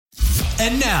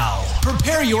And now,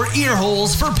 prepare your ear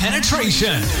holes for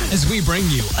penetration as we bring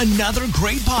you another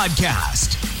great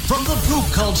podcast from the Poop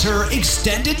Culture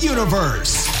Extended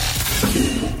Universe.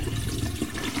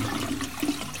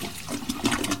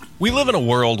 We live in a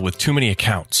world with too many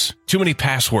accounts, too many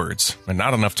passwords, and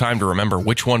not enough time to remember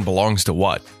which one belongs to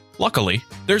what. Luckily,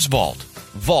 there's Vault.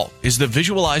 Vault is the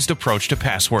visualized approach to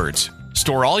passwords.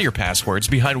 Store all your passwords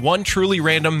behind one truly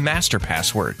random master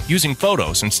password, using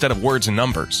photos instead of words and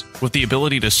numbers. With the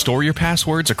ability to store your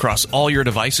passwords across all your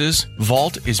devices,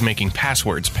 Vault is making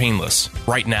passwords painless.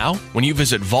 Right now, when you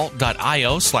visit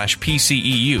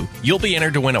vault.io/PCEU, you'll be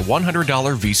entered to win a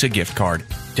 $100 Visa gift card.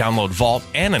 Download Vault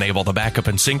and enable the backup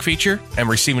and sync feature and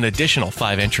receive an additional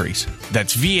 5 entries.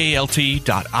 That's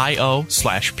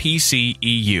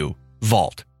vault.io/PCEU.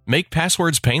 Vault. Make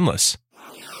passwords painless.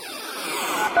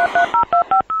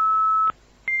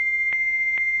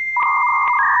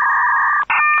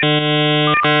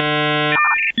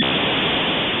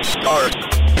 Start.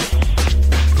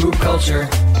 Poop culture.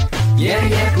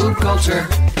 Yeah, poop culture.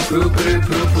 Poop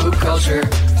culture.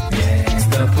 Yeah, it's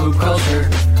the poop culture.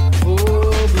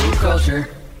 Poop culture.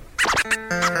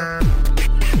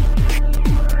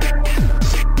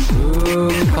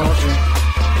 Poop culture.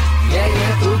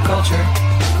 Yeah, poop culture.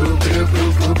 Poop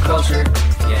culture.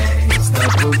 Yeah, it's the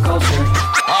poop culture.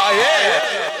 Oh,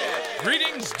 yeah!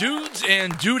 Greetings, dudes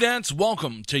and dudettes.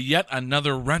 Welcome to yet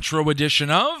another retro edition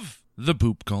of the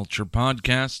Poop Culture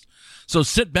Podcast. So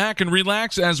sit back and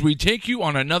relax as we take you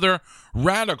on another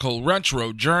radical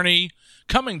retro journey,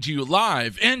 coming to you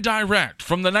live and direct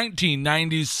from the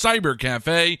 1990s Cyber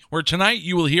Cafe, where tonight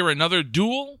you will hear another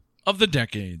Duel of the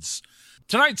Decades.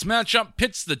 Tonight's matchup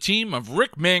pits the team of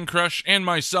Rick Mancrush and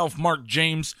myself, Marc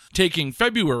James, taking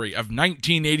February of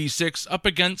 1986 up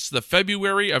against the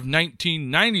February of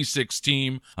 1996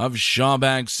 team of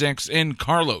Shawbag 6 and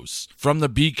Carlos from the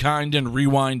Be Kind and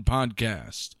Rewind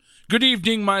podcast. Good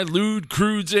evening, my lewd,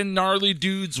 crudes, and gnarly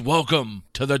dudes. Welcome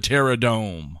to the Terra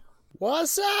Dome.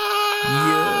 What's up?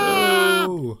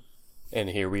 Yo! And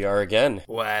here we are again.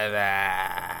 What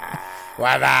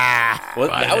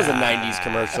That was a 90s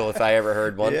commercial if I ever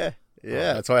heard one. Yeah,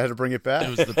 that's why I had to bring it back.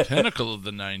 It was the pinnacle of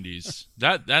the 90s.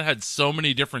 That had so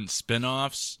many different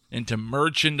spin-offs into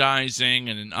merchandising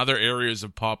and in other areas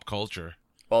of pop culture.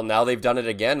 Well, now they've done it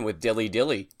again with Dilly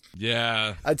Dilly.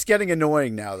 Yeah. It's getting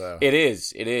annoying now, though. It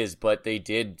is, but they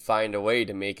did find a way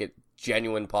to make it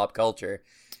genuine pop culture.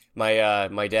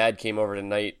 My dad came over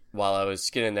tonight while I was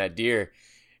skinning that deer,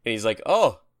 and he's like,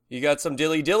 "Oh, you got some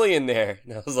Dilly Dilly in there."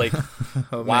 And I was like,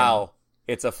 Oh, wow,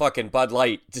 it's a fucking Bud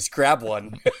Light. Just grab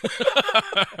one.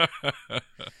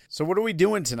 So what are we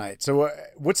doing tonight? So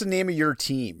what's the name of your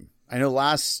team? I know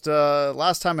last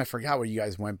time I forgot what you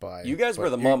guys went by. You guys were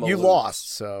the Mama You Lukes.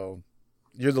 lost, so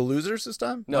you're the losers this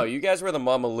time? No, you guys were the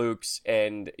Mama Lukes,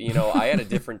 and, I had a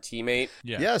different teammate.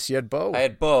 Yeah. Yes, you had Bo. I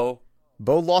had Bo.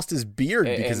 Bo lost his beard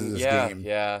because of this game.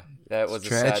 Yeah, that was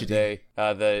It's a sad tragedy. day.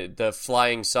 The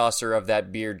flying saucer of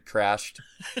that beard crashed.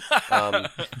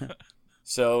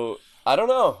 So I don't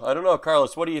know,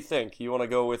 Carlos. What do you think? You want to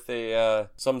go with a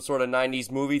some sort of '90s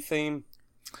movie theme?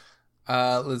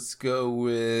 Let's go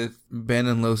with Ben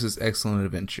and Los's Excellent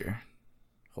Adventure.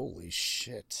 Holy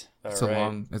shit. It's a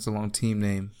long team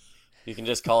name. You can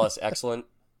just call us Excellent.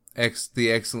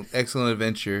 The Excellent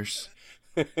Adventures.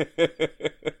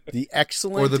 The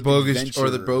Excellent Or the bogus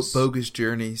Adventures. bogus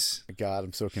journeys. God,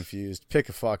 I'm so confused. Pick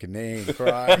a fucking name,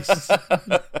 Christ.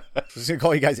 I'm just gonna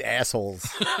call you guys assholes.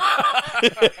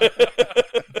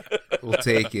 We'll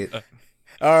take it.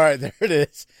 All right, there it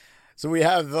is. So we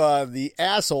have the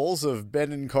assholes of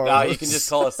Ben and Carlos. No, you can just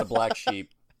call us the Black Sheep.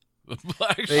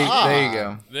 Black There Sheep. you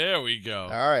go. There we go. All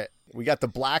right, we got the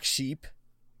Black Sheep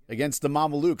against the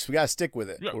Mama Lukes. We gotta stick with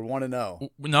it. Yeah. We're 1-0.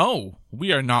 No,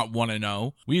 we are not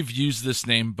 1-0. We've used this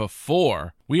name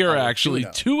before. We are actually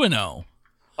 2-0.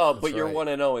 Oh, but you're right.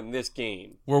 1-0 in this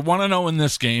game. We're 1-0 in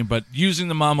this game, but using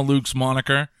the Mama Luke's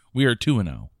moniker, we are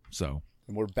 2-0. So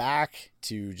And we're back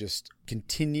to just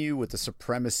continue with the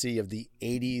supremacy of the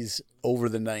 80s over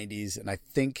the 90s, and I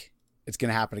think it's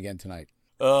gonna happen again tonight.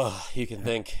 Oh, you can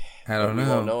think. I don't We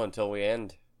won't know. know until we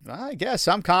end. I guess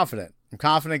I'm confident. I'm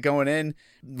confident going in.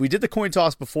 We did the coin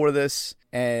toss before this,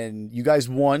 and you guys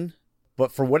won.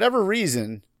 But for whatever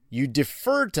reason, you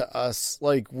deferred to us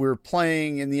like we're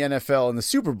playing in the NFL in the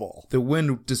Super Bowl. The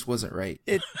wind just wasn't right.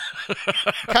 It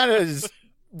kind of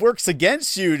works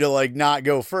against you to like not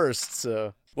go first.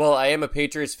 So Well, I am a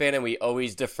Patriots fan, and we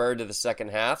always defer to the second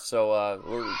half, so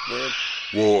we're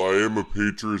Well, I am a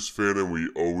Patriots fan, and we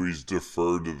always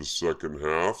defer to the second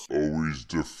half. we're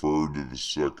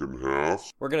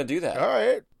gonna do that. all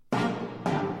right.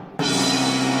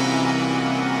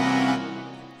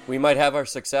 We might have our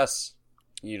success.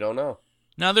 You don't know.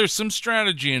 Now, there's some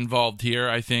strategy involved here,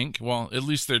 I think. Well, at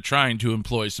least they're trying to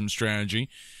employ some strategy.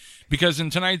 Because in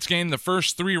tonight's game, the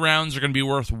first 3 rounds are going to be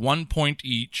worth 1 point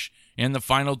each, and the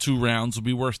final 2 rounds will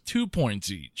be worth 2 points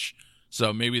each.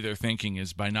 So maybe their thinking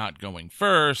is by not going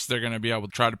first, they're going to be able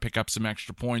to try to pick up some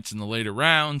extra points in the later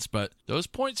rounds, but those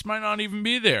points might not even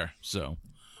be there. So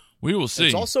we will see.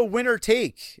 It's also winner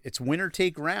take. It's winner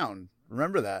take round.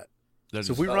 Remember that.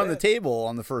 So if we run the table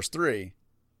on the first 3,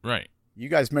 right, you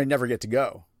guys may never get to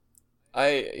go.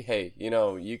 Hey,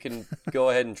 you can go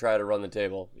ahead and try to run the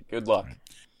table. Good luck.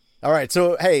 All right.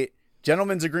 So, hey,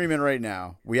 gentlemen's agreement right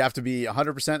now. We have to be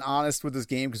 100% honest with this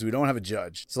game because we don't have a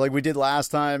judge. So like we did last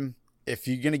time, if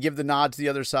you're going to give the nod to the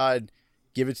other side,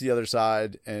 give it to the other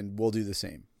side, and we'll do the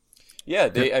same. Yeah,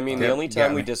 the only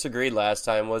time we disagreed last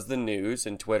time was the news,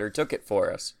 and Twitter took it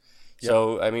for us. Yep.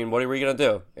 So, what are we going to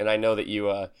do? And I know that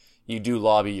you do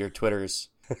lobby your Twitters.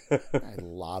 I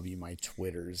lobby my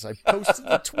Twitters. I posted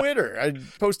the Twitter. I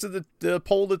posted the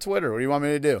poll to Twitter. What do you want me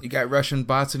to do? You got Russian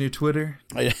bots on your Twitter?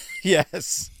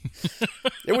 Yes.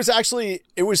 It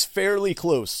was fairly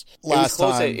close last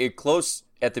time. It was close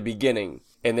at the beginning,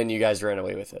 and then you guys ran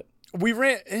away with it. We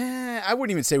ran. I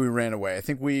wouldn't even say we ran away. I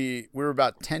think we were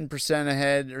about 10%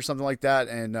 ahead or something like that,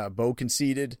 and Bo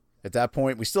conceded. At that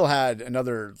point, we still had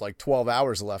another 12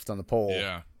 hours left on the poll.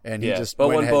 Yeah. And he just but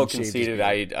went when ahead Bo and shaved his conceded,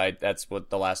 beard. I that's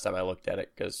what the last time I looked at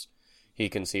it, because he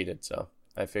conceded. So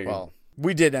I figured. Well,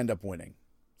 we did end up winning.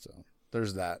 So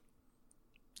there's that.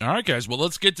 All right, guys. Well,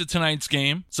 let's get to tonight's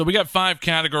game. So we got 5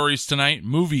 categories tonight: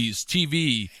 movies,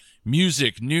 TV,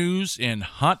 music, news, and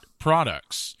hot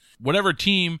products. Whatever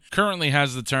team currently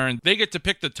has the turn, they get to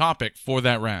pick the topic for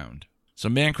that round. So,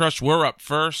 Mancrush, we're up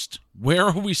first. Where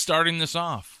are we starting this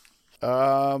off?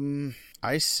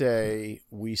 I say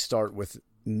we start with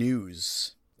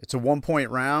news. It's a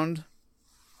 1-point round.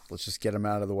 Let's just get them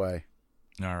out of the way.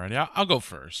 All right, I'll go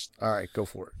first. All right, go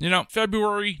for it.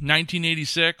 February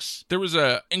 1986, there was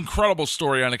an incredible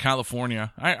story out of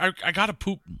California. I got to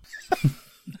poop.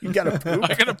 You got to poop?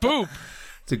 I got to poop.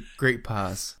 It's a great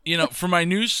pause. For my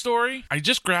news story, I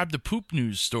just grabbed the poop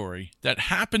news story that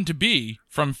happened to be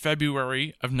from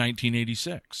February of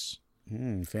 1986.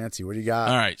 Fancy. What do you got?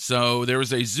 All right, so there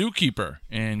was a zookeeper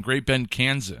in Great Bend,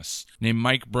 Kansas, named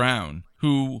Mike Brown,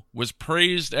 who was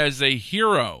praised as a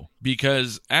hero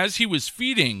because as he was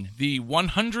feeding the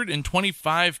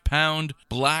 125-pound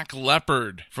black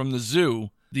leopard from the zoo,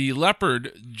 the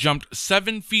leopard jumped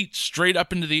 7 feet straight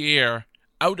up into the air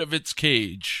out of its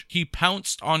cage. He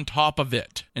pounced on top of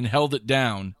it and held it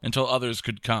down until others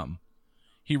could come.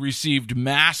 He received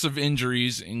massive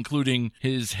injuries, including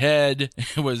his head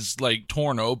was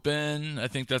torn open. I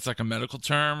think that's a medical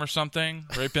term or something,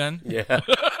 right, Ben? Yeah,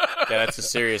 that's a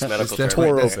serious medical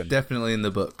term. That's definitely in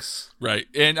the books. Right.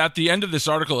 And at the end of this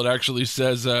article, it actually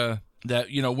says that,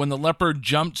 when the leopard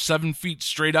jumped 7 feet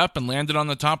straight up and landed on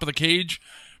the top of the cage,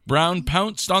 Brown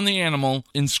pounced on the animal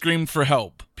and screamed for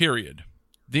help, period.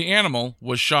 The animal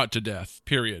was shot to death,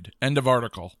 period. End of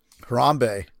article.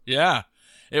 Harambe. Yeah.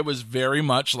 It was very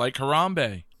much like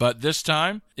Harambe. But this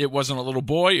time, it wasn't a little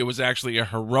boy. It was actually a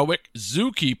heroic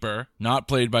zookeeper, not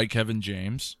played by Kevin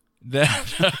James,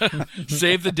 that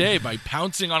saved the day by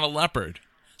pouncing on a leopard.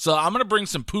 So I'm going to bring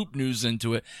some poop news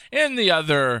into it. And the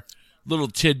other little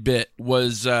tidbit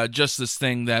was just this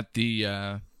thing that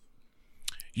the...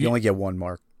 you only get one,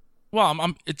 Mark.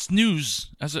 Well, it's news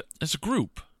as a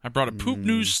group. I brought a poop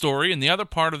news story, and the other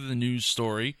part of the news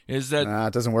story is that... Nah,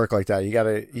 it doesn't work like that. You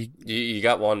gotta... You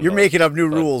got one. You're making up new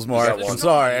rules, Mark. I'm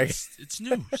sorry. It's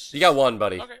news. You got one,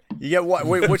 buddy. Okay. You get one.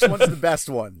 Wait, which one's the best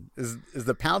one? Is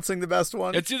the pouncing the best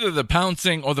one? It's either the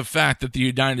pouncing or the fact that the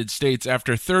United States,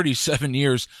 after 37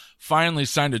 years, finally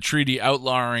signed a treaty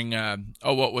outlawing...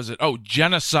 what was it?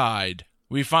 Genocide.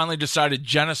 We finally decided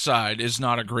genocide is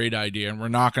not a great idea, and we're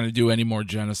not going to do any more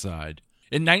genocide.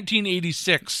 In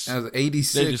 1986, that was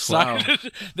 86.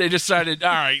 They decided, all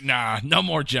right, no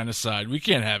more genocide. We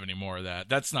can't have any more of that.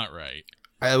 That's not right.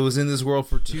 I was in this world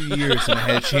for 2 years, and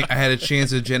I had a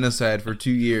chance of genocide for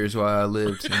 2 years while I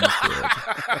lived in this world.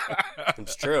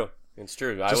 It's true.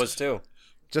 I was too.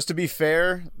 Just to be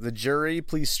fair, the jury,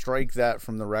 please strike that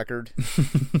from the record.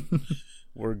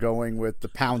 We're going with the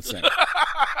pouncing.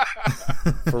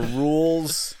 For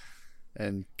rules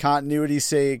and continuity's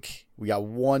sake, we got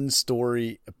one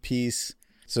story apiece.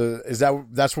 So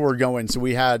that's where we're going. So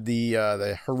we had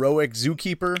the heroic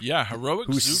zookeeper. Yeah, heroic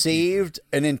who zookeeper. saved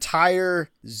an entire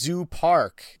zoo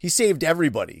park. He saved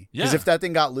everybody. Because if that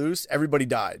thing got loose, everybody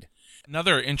died.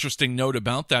 Another interesting note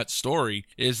about that story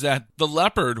is that the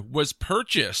leopard was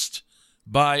purchased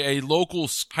by a local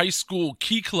high school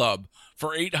key club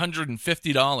for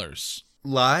 $850.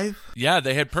 Live? Yeah,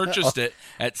 they had purchased it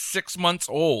at 6 months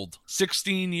old,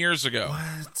 16 years ago.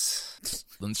 What?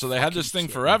 And so they had this thing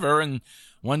forever, and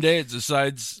one day it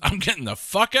decides, I'm getting the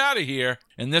fuck out of here.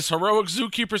 And this heroic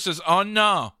zookeeper says, oh,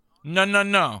 no,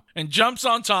 and jumps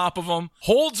on top of him,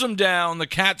 holds him down. The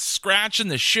cat's scratching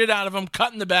the shit out of him,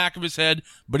 cutting the back of his head,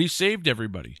 but he saved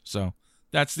everybody. So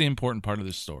that's the important part of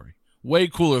this story. Way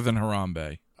cooler than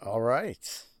Harambe. All right.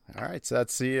 So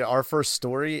that's our first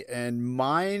story. And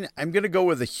mine, I'm going to go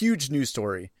with a huge news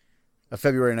story of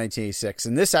February 1986.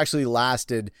 And this actually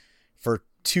lasted for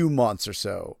 2 months or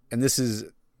so. And this is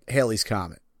Halley's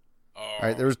Comet. Oh,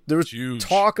 right. There was huge.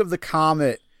 Talk of the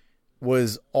comet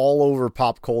was all over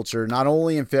pop culture, not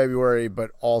only in February,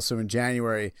 but also in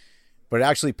January. But it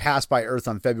actually passed by Earth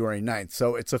on February 9th.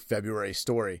 So it's a February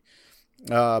story.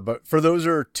 But for those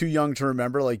who are too young to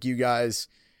remember, like you guys,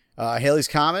 Halley's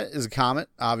Comet is a comet,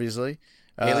 obviously.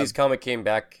 Halley's Comet came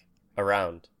back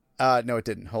around. No, it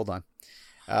didn't. Hold on.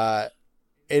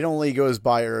 It only goes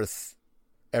by Earth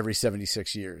every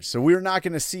 76 years. So we're not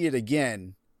going to see it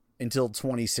again until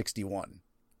 2061.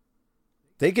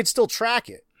 They could still track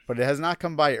it, but it has not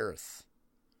come by Earth.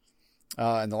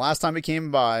 And the last time it came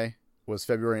by was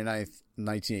February 9th,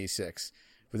 1986.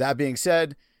 With that being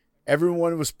said,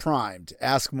 everyone was primed.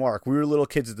 Ask Marc. We were little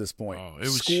kids at this point. Oh, it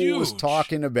was School was huge.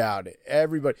 talking about it.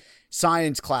 Everybody.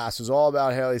 Science class was all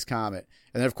about Halley's Comet.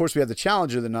 And then, of course, we had the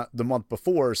Challenger the month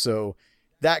before, so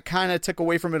that kind of took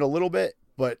away from it a little bit.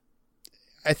 But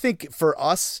I think for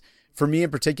us, for me in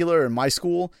particular, in my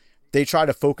school, they try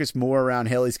to focus more around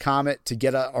Halley's Comet to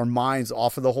get our minds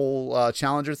off of the whole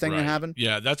Challenger thing that happened.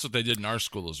 Yeah, that's what they did in our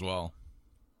school as well.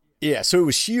 Yeah, so it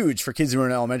was huge for kids who were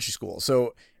in elementary school.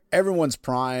 So everyone's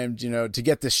primed, to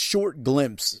get this short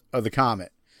glimpse of the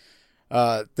comet.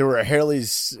 There were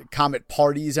Halley's Comet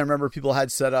parties I remember people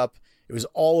had set up. It was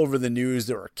all over the news.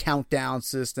 There were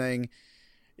countdowns to this thing.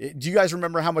 Do you guys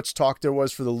remember how much talk there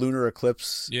was for the lunar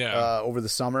eclipse over the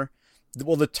summer?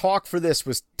 Well, the talk for this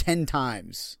was 10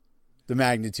 times the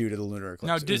magnitude of the lunar eclipse.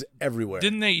 Now, it was everywhere.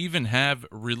 Didn't they even have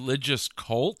religious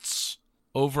cults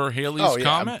over Halley's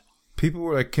Comet? People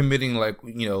were committing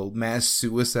mass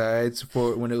suicides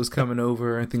for when it was coming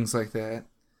over and things like that.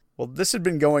 Well, this had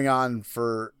been going on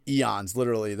for eons,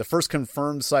 literally. The first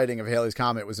confirmed sighting of Halley's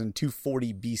Comet was in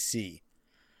 240 BC.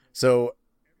 So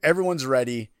everyone's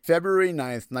ready. February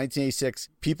 9th, 1986,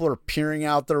 people are peering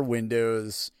out their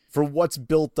windows for what's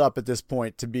built up at this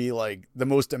point to be like the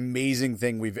most amazing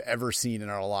thing we've ever seen in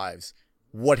our lives.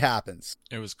 What happens?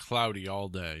 It was cloudy all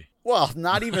day. Well,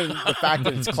 not even the fact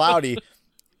that it's cloudy.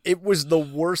 It was the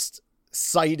worst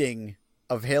sighting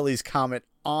of Halley's Comet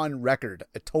on record.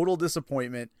 A total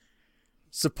disappointment.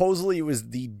 Supposedly it was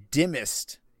the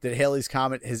dimmest that Halley's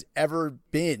Comet has ever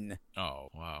been. Oh,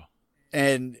 wow.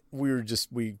 And we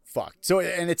fucked. So,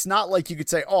 and it's not like you could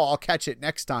say, oh, I'll catch it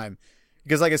next time.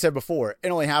 Because like I said before, it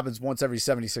only happens once every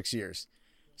 76 years.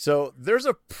 So there's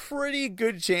a pretty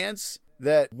good chance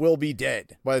that we'll be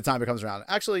dead by the time it comes around.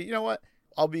 Actually, you know what?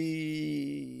 I'll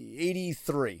be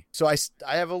 83. So I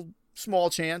have a small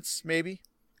chance, maybe.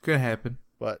 Could happen.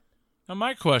 But now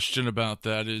my question about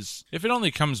that is, if it only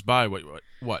comes by,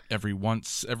 what,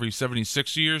 every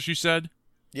 76 years, you said?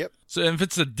 Yep. So if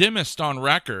it's the dimmest on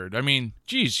record, I mean,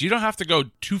 geez, you don't have to go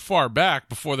too far back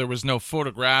before there was no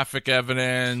photographic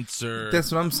evidence or...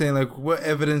 That's what I'm saying. Like, what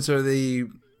evidence are they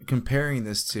comparing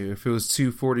this to? If it was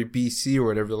 240 BC or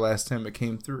whatever the last time it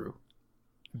came through.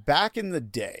 Back in the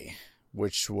day,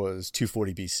 which was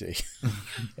 240 BC,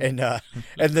 and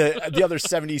the other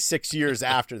 76 years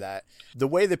after that, the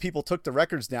way that people took the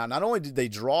records down, not only did they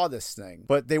draw this thing,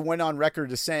 but they went on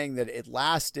record as saying that it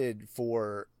lasted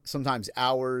for sometimes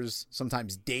hours,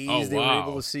 sometimes days. They were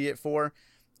able to see it for,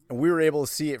 and we were able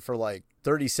to see it for like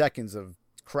 30 seconds of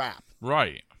crap.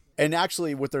 Right. And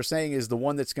actually what they're saying is the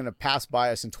one that's going to pass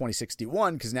by us in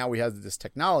 2061, because now we have this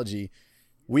technology,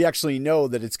 we actually know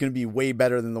that it's going to be way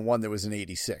better than the one that was in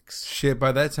 86. Shit,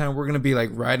 by that time, we're going to be like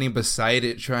riding beside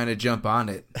it, trying to jump on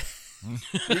it. Yo,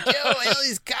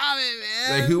 Halley's Comet,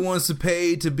 man. Like, who wants to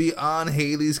pay to be on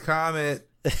Halley's Comet?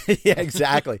 Yeah,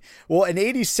 exactly. Well, in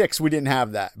 86, we didn't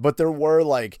have that, but there were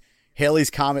like Halley's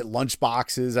Comet lunch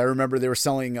boxes. I remember they were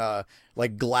selling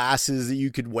like glasses that you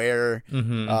could wear.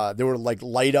 Mm-hmm. There were like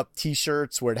light up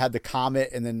t-shirts where it had the comet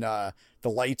and then the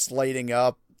lights lighting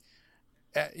up.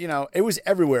 It was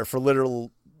everywhere for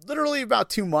literally about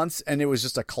 2 months, and it was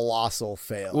just a colossal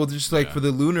fail. Well, just like for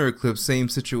the lunar eclipse, same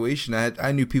situation.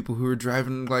 I knew people who were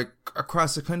driving like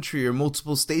across the country or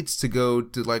multiple states to go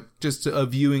to like just a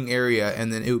viewing area,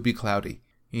 and then it would be cloudy.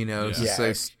 It's just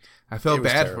like I felt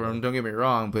bad for them. Don't get me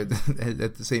wrong, but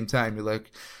at the same time, you're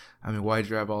like, I mean, why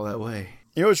drive all that way?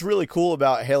 You know what's really cool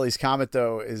about Halley's Comet,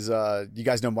 though, is you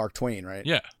guys know Mark Twain, right?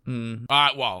 Yeah.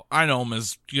 Well, I know him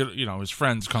as, you know, his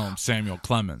friends call him Samuel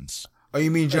Clemens. Oh, you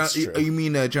mean That's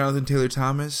true. Jonathan Taylor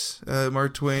Thomas,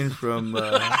 Mark Twain from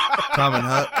Tom and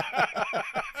Huck?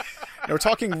 Now, we're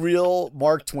talking real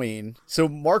Mark Twain. So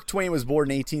Mark Twain was born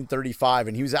in 1835,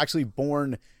 and he was actually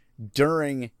born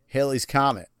during Halley's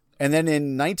Comet. And then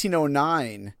in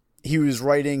 1909, he was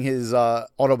writing his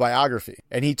autobiography,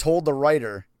 and he told the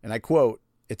writer, and I quote,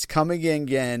 "It's coming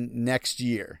again next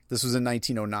year." This was in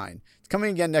 1909. "It's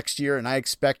coming again next year, and I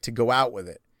expect to go out with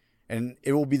it. And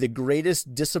it will be the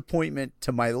greatest disappointment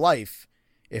to my life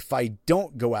if I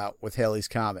don't go out with Halley's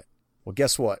Comet." Well,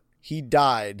 guess what? He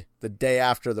died the day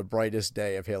after the brightest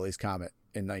day of Halley's Comet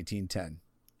in 1910.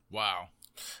 Wow.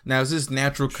 Now, is this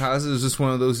natural causes? Is this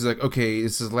one of those? Is like, okay,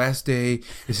 this is the last day.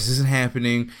 This isn't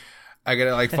happening. I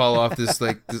gotta like fall off this.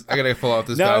 I gotta fall off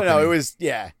this. No, balcony. it was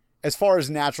As far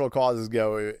as natural causes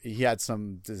go, he had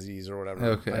some disease or whatever.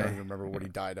 Okay. I don't even remember what he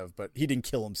died of, but he didn't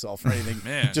kill himself or anything.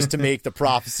 Man. Just to make the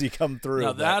prophecy come through.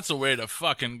 Now that's a way to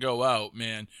fucking go out,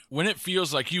 man. When it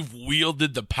feels like you've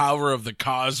wielded the power of the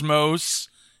cosmos,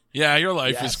 yeah, your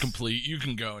life is Yes. complete. You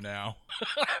can go now.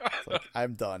 It's like,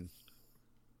 I'm done.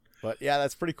 But yeah,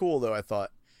 that's pretty cool though, I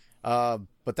thought.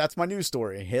 But that's my news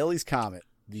story. Halley's Comet.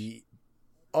 The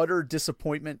utter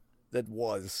disappointment that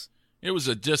was. It was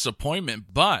a disappointment,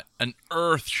 but an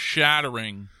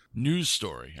earth-shattering news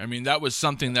story. I mean, that was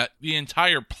something that the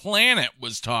entire planet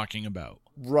was talking about.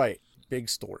 Right. Big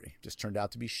story. Just turned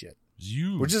out to be shit.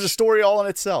 Huge. Which is a story all in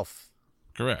itself.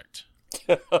 Correct.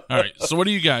 All right, so what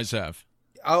do you guys have?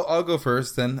 I'll go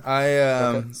first then.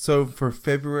 So for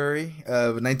February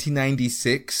of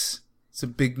 1996,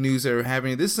 some big news that were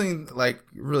happening. This thing like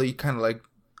really kind of like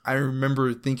I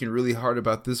remember thinking really hard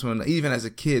about this one, even as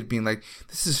a kid, being like,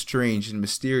 this is strange and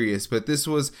mysterious. But this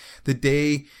was the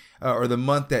day or the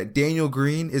month that Daniel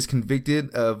Green is convicted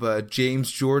of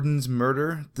James Jordan's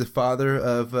murder, the father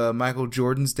of Michael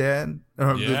Jordan's dad,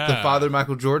 or the father of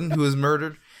Michael Jordan, who was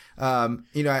murdered.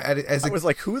 You know, as I was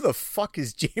like, who the fuck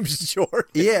is James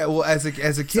Jordan? Yeah, well, as a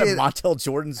Is that kid, Montel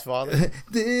Jordan's father?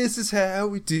 this is how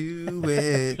we do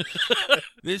it.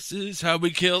 This is how we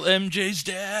kill MJ's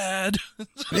dad.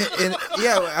 And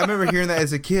yeah, I remember hearing that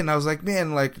as a kid, and I was like,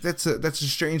 man, like that's a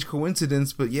strange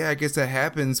coincidence, but yeah, I guess that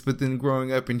happens. But then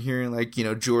growing up and hearing like, you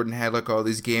know, Jordan had like all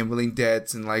these gambling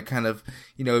debts and like kind of,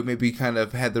 you know, maybe kind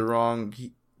of had the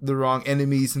wrong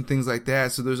enemies and things like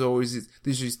that. So there's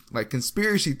these like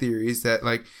conspiracy theories that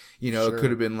like, you know, Sure. it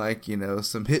could have been like, you know,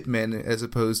 some hitmen as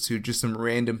opposed to just some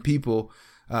random people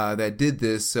that did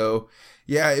this. So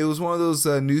yeah, it was one of those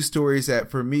news stories that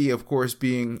for me, of course,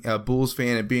 being a Bulls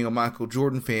fan and being a Michael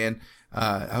Jordan fan,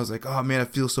 I was like, oh man, I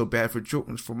feel so bad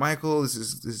for Michael. This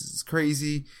is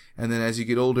crazy. And then as you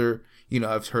get older, you know,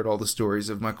 I've heard all the stories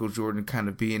of Michael Jordan kind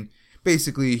of being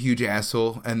basically a huge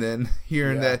asshole, and then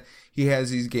hearing that he has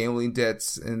these gambling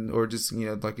debts or just, you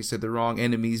know, like you said, the wrong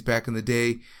enemies back in the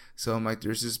day. So I'm like,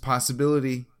 there's this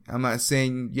possibility. I'm not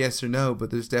saying yes or no, but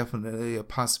there's definitely a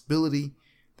possibility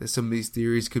that some of these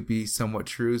theories could be somewhat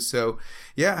true. So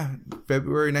yeah,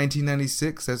 February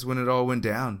 1996, that's when it all went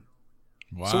down.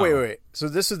 Wow. So wait. So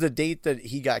this is the date that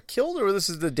he got killed, or this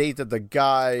is the date that the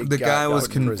guy was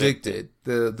put in prison? convicted.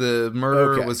 The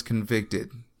murderer was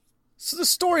convicted. So the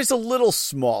story's a little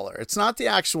smaller. It's not the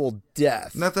actual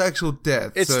death. Not the actual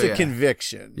death. It's the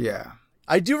conviction. Yeah.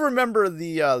 I do remember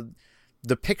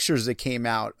the pictures that came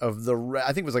out of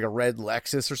I think it was like a red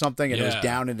Lexus or something, and it was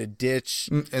down in a ditch.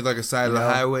 It's like a side of the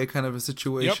highway kind of a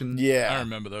situation. Yep. Yeah. I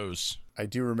remember those. I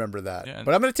do remember that. Yeah.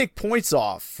 But I'm going to take points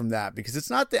off from that because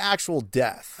it's not the actual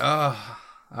death. Oh,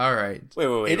 all right.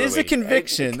 Wait. It is a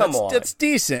conviction. Come on. That's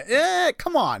decent.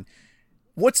 Come on.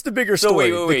 What's the bigger story?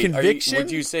 So wait. The conviction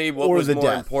Would you say what or was the more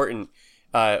death? important,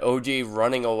 OJ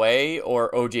running away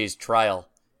or OJ's trial?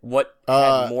 What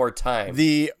had more time?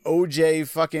 The OJ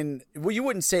fucking... Well, you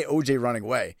wouldn't say OJ running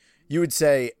away. You would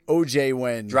say OJ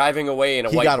when... Driving away in a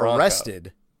he white got Bronco.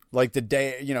 arrested. Like the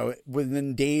day, you know,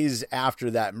 within days after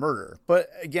that murder. But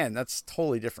again, that's a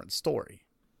totally different story.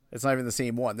 It's not even the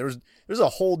same one. There's a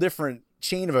whole different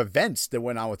chain of events that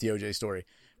went on with the OJ story.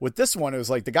 With this one, it was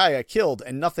like the guy got killed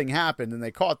and nothing happened and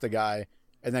they caught the guy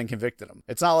and then convicted him.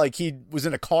 It's not like he was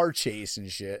in a car chase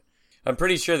and shit. I'm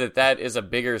pretty sure that is a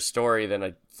bigger story than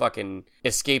a fucking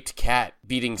escaped cat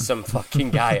beating some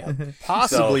fucking guy up.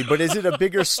 Possibly, but is it a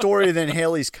bigger story than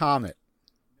Halley's Comet?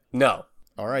 No.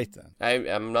 All right, then.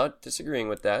 I'm not disagreeing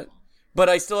with that. But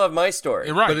I still have my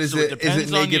story. Right. But is so it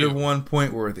depends on negative you. 1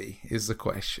 point worthy is the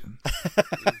question.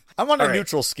 I'm on a All right.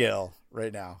 neutral scale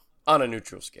right now. On a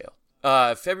neutral scale.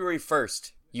 February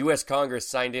 1st, U.S. Congress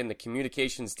signed in the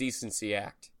Communications Decency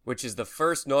Act, which is the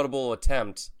first notable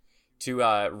attempt to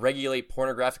regulate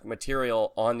pornographic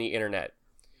material on the internet.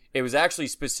 It was actually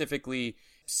specifically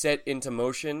set into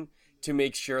motion to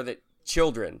make sure that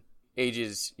children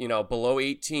ages, below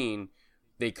 18,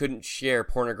 they couldn't share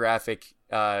pornographic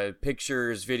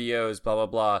pictures, videos, blah, blah,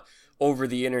 blah, over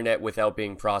the internet without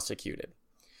being prosecuted.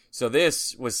 So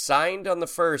this was signed on the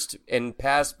 1st and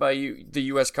passed by the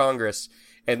U.S. Congress,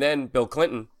 and then Bill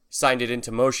Clinton signed it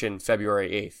into motion February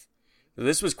 8th.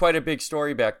 This was quite a big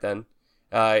story back then.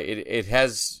 It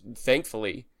has,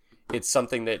 thankfully, it's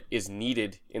something that is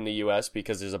needed in the U.S.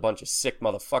 because there's a bunch of sick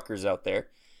motherfuckers out there.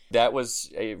 That was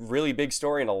a really big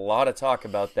story and a lot of talk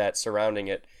about that surrounding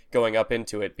it going up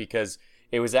into it, because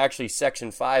it was actually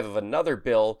Section 5 of another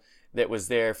bill that was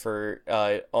there for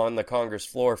on the Congress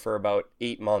floor for about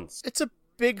 8 months. It's a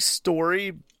big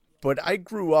story, but I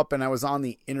grew up and I was on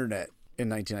the internet in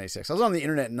 1996. I was on the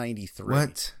internet in 93.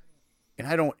 What? And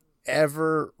I don't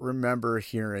ever remember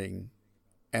hearing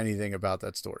anything about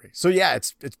that story. So yeah,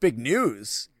 it's big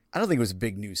news. I don't think it was a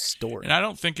big news story. And I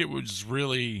don't think it was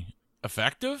really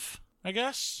effective, I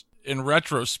guess. In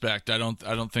retrospect, I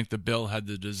don't think the bill had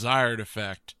the desired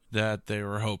effect that they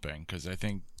were hoping, because I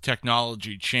think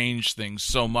technology changed things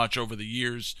so much over the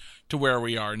years to where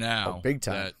we are now, big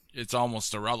time, that it's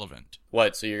almost irrelevant.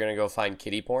 What, so you're going to go find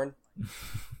kiddie porn?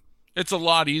 It's a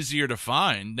lot easier to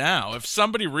find now. If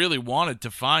somebody really wanted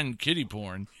to find kiddie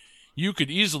porn, you could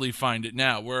easily find it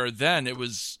now, where then it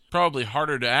was probably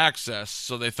harder to access,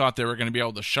 so they thought they were going to be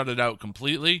able to shut it out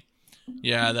completely.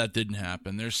 Yeah, that didn't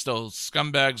happen. There's still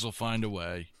scumbags will find a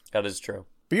way. That is true.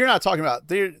 But you're not talking about,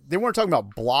 they weren't talking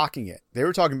about blocking it. They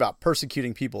were talking about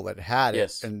persecuting people that had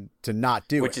it and to not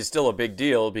do it. Which is still a big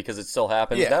deal because it still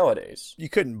happens nowadays. You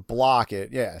couldn't block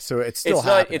it. Yeah, so it's still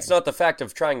happening. It's not the fact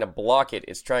of trying to block it.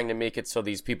 It's trying to make it so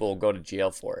these people will go to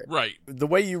jail for it. Right. The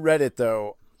way you read it,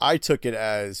 though, I took it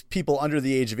as people under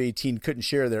the age of 18 couldn't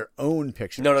share their own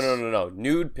pictures. No.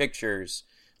 Nude pictures,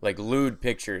 like lewd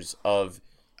pictures of...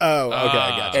 Oh, okay,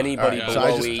 I got you. Anybody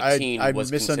below 18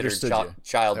 was considered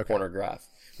child pornography.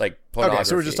 Like pornography. Okay,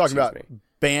 so we're just talking about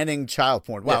banning child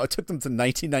porn. Wow, it took them to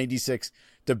 1996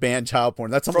 to ban child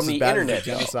porn. That's almost from as the bad internet, as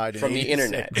genocide. From the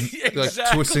internet. Exactly.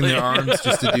 Like twisting their arms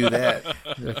just to do that.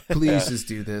 Please just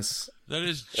do this. That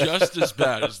is just as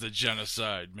bad as the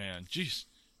genocide, man. Jeez.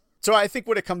 So I think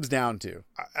what it comes down to,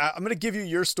 I'm going to give you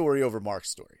your story over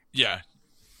Marc's story. Yeah.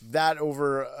 That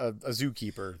over a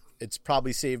zookeeper. It's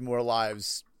probably saved more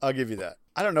lives. I'll give you that.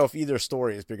 I don't know if either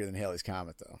story is bigger than Haley's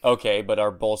Comet, though. Okay, but are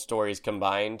both stories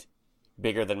combined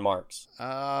bigger than Marc's?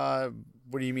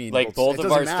 What do you mean? Like, both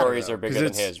of our stories are bigger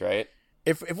than his, right?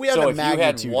 If we had a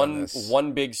magnitude, if you had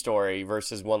one big story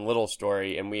versus one little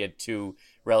story, and we had two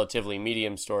relatively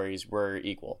medium stories, we're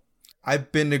equal.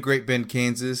 I've been to Great Bend,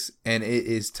 Kansas, and it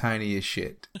is tiny as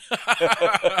shit.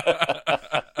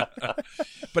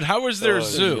 But how is their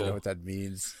zoo? I don't know what that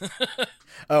means.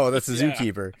 Oh, that's a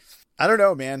zookeeper. I don't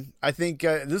know, man. I think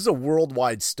this is a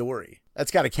worldwide story. That's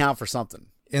got to count for something.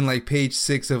 In like page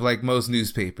 6 of like most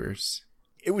newspapers.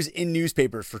 It was in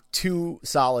newspapers for 2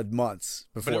 solid months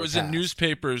before. But it was in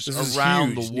newspapers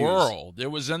around the world. It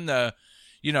was in the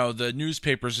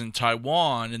newspapers in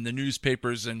Taiwan and the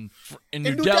newspapers in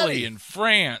New Delhi and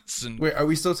France. And wait, are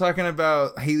we still talking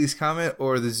about Haley's Comet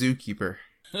or the zookeeper?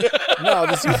 No,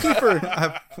 the zookeeper.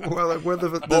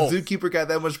 The zookeeper got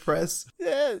that much press.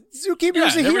 Yeah,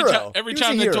 zookeeper's a hero. Every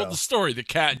time they told the story, the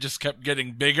cat just kept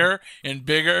getting bigger and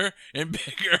bigger and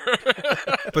bigger.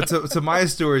 But to my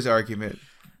story's argument,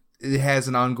 it has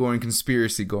an ongoing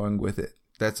conspiracy going with it.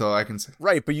 That's all I can say.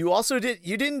 Right, but you also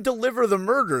didn't deliver the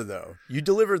murder though. You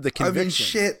delivered the conviction. I mean,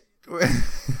 shit.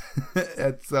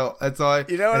 that's all I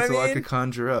could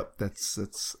conjure up.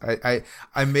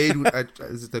 I made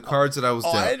the cards that I was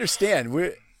dealt. I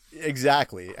understand.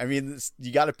 Exactly. I mean,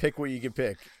 you got to pick what you can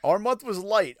pick. Our month was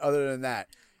light. Other than that,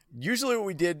 usually what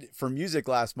we did for music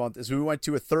last month is we went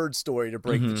to a third story to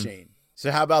break the chain.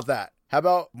 So how about that? How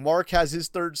about Marc has his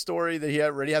third story that he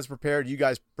already has prepared? You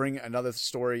guys bring another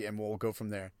story and we'll go from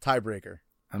there. Tiebreaker.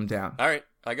 I'm down. All right,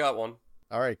 I got one.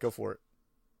 All right, go for it.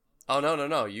 Oh,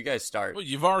 no. You guys start. Well,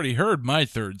 you've already heard my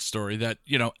third story that,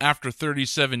 after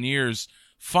 37 years,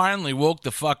 finally woke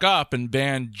the fuck up and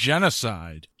banned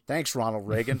genocide. Thanks, Ronald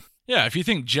Reagan. Yeah, if you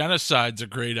think genocide's a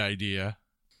great idea,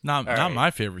 not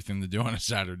my favorite thing to do on a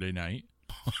Saturday night.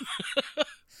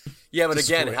 Yeah, but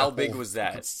again, how big was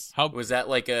that? Was that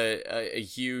like a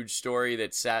huge story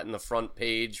that sat in the front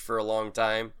page for a long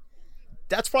time?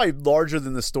 That's probably larger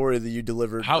than the story that you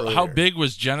delivered earlier. How big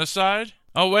was genocide?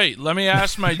 Oh, wait, let me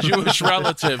ask my Jewish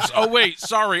relatives. Oh, wait,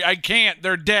 sorry, I can't.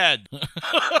 They're dead.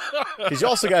 Because you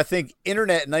also got to think,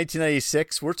 internet in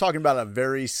 1996, we're talking about a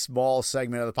very small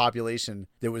segment of the population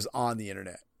that was on the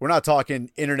internet. We're not talking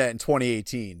internet in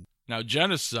 2018. Now,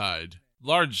 genocide,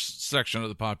 large section of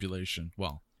the population.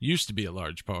 Well, used to be a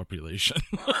large population.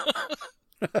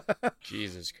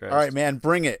 Jesus Christ. All right, man,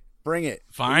 bring it. Bring it.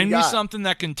 Find me something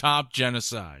that can top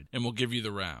genocide, and we'll give you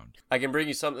the round. I can bring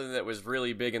you something that was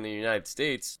really big in the United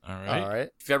States. All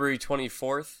right. February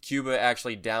 24th, Cuba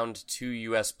actually downed 2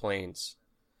 U.S. planes.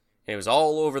 And it was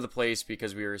all over the place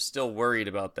because we were still worried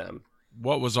about them.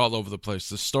 What was all over the place?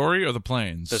 The story or the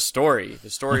planes? The story. The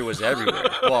story was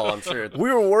everywhere. Well, I'm sure. We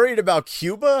were worried about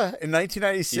Cuba in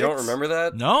 1996? You don't remember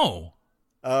that? No.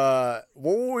 What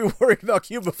were we worried about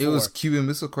Cuba for? It was Cuban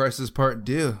Missile Crisis Part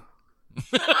 2.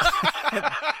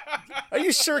 Are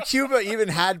you sure Cuba even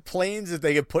had planes that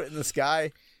they could put in the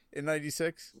sky in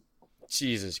 96?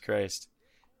 Jesus Christ.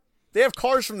 They have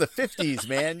cars from the 50s,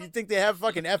 man. You'd think they have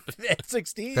fucking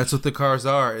F-16s? That's what the cars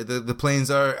are. The planes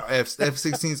are,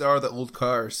 F-16s are the old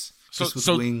cars. Just with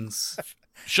wings.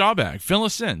 Shawbag, fill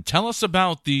us in. Tell us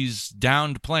about these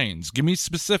downed planes. Give me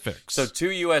specifics. So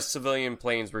 2 U.S. civilian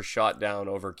planes were shot down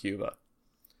over Cuba.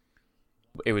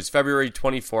 It was February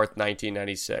 24th,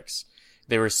 1996.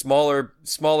 They were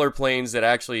smaller planes that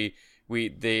actually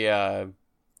they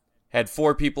had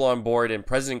 4 people on board, and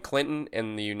President Clinton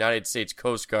and the United States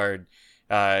Coast Guard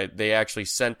they actually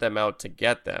sent them out to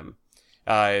get them.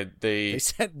 They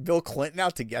sent Bill Clinton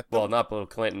out to get them? Well, not Bill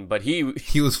Clinton, but he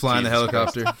was flying the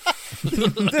helicopter.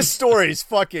 This story's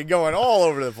fucking going all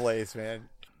over the place, man.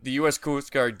 The U.S.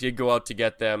 Coast Guard did go out to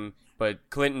get them, but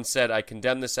Clinton said, "I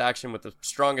condemn this action with the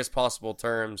strongest possible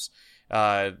terms."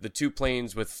 The 2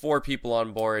 planes with 4 people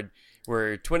on board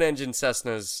were twin-engine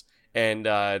Cessnas, and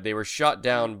they were shot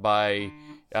down by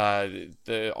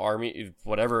the army,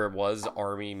 whatever it was,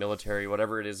 army, military,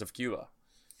 whatever it is of Cuba.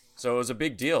 So it was a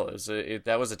big deal.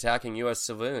 That was attacking U.S.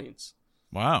 civilians.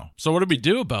 Wow. So what did we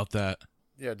do about that?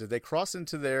 Yeah, did they cross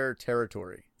into their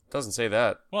territory? Doesn't say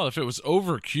that. Well, if it was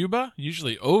over Cuba,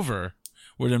 usually over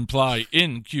would imply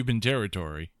in Cuban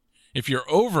territory. If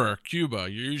you're over Cuba,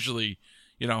 you're usually,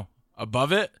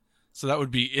 above it. So that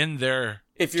would be in their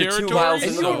If you're territory. 2 miles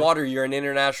into the water, you're in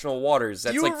international waters.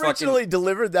 That's you like originally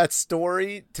delivered that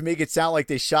story to make it sound like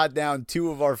they shot down 2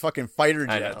 of our fucking fighter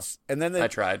jets. I know. And then I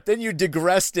tried. Then you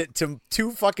digressed it to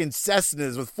 2 fucking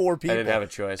Cessnas with 4 people. I didn't have a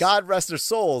choice. God rest their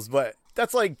souls, but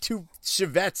that's like 2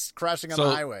 Chevettes crashing on the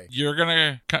highway. You're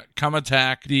going to come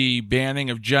attack the banning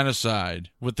of genocide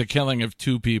with the killing of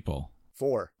 2 people.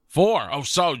 4. 4. Oh,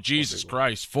 so Jesus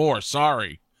Christ. 4.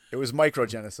 Sorry. It was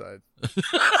micro-genocide.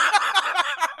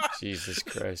 Jesus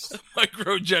Christ.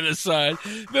 Micro-genocide.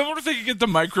 Man, what if they could get the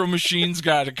Micro Machines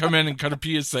guy to come in and cut a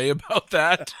PSA about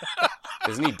that?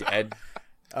 Isn't he dead?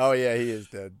 Oh, yeah, he is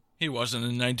dead. He wasn't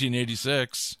in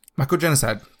 1986.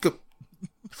 Micro-genocide. Go.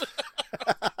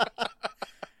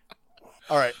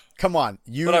 All right, come on.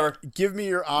 Whatever. Give me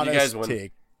your honest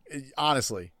take.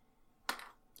 Honestly.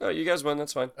 Oh, you guys win.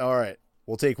 That's fine. All right,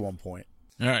 we'll take 1 point.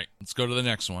 All right, let's go to the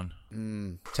next one.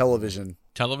 Television.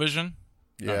 Television?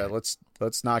 Yeah, right. let's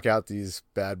knock out these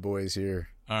bad boys here.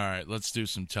 All right, let's do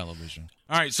some television.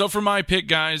 All right, so for my pick,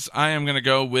 guys, I am going to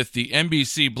go with the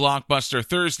NBC blockbuster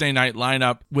Thursday night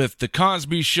lineup with The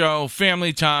Cosby Show,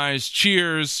 Family Ties,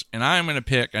 Cheers, and I'm going to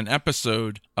pick an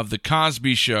episode of The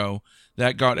Cosby Show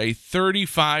that got a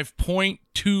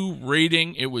 35.2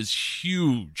 rating. It was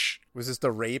huge. Was this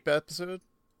the rape episode?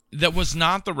 That was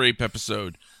not the rape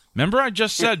episode. Remember I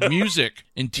just said music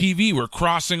and TV were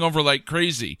crossing over like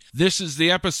crazy. This is the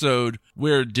episode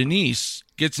where Denise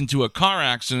gets into a car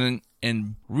accident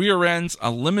and rear ends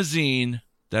a limousine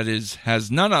that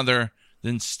has none other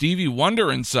than Stevie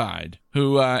Wonder inside,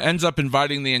 who ends up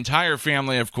inviting the entire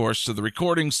family, of course, to the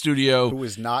recording studio. Who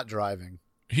was not driving.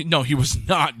 He was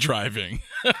not driving.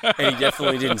 And he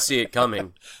definitely didn't see it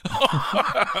coming.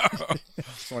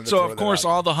 So, of course,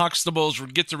 all the Huxtables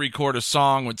would get to record a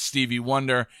song with Stevie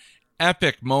Wonder.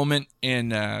 Epic moment in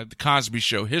the Cosby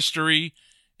Show history.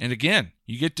 And again,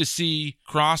 you get to see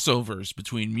crossovers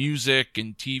between music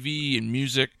and TV and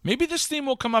music. Maybe this theme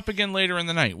will come up again later in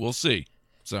the night. We'll see.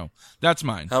 So, that's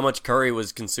mine. How much curry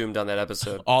was consumed on that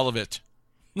episode? All of it.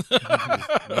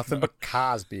 Nothing but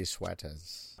Cosby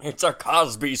sweaters. It's a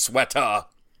Cosby sweater. All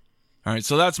right,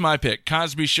 so that's my pick.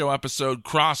 Cosby Show episode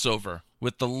crossover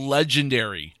with the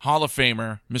legendary Hall of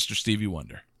Famer, Mr. Stevie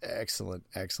Wonder. Excellent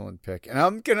pick. And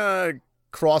I'm going to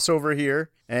cross over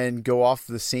here and go off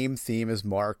the same theme as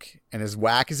Mark. And as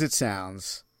whack as it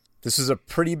sounds, this is a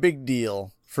pretty big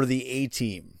deal for the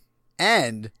A-Team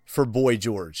and for Boy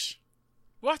George.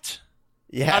 What?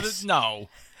 Yes. No.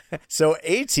 So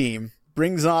A-Team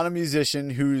brings on a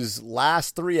musician whose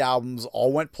last 3 albums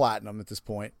all went platinum at this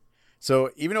point.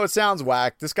 So even though it sounds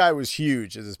whack, this guy was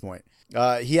huge at this point.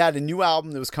 He had a new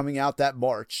album that was coming out that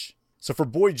March. So for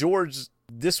Boy George,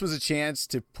 this was a chance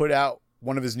to put out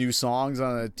one of his new songs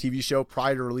on a TV show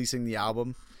prior to releasing the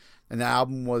album. And the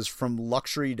album was From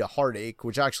Luxury to Heartache,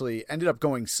 which actually ended up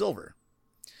going silver.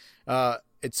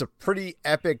 It's a pretty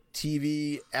epic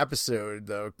TV episode,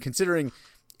 though, considering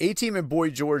A-Team and Boy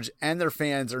George and their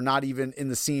fans are not even in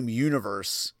the same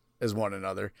universe as one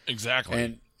another. Exactly.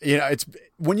 And, it's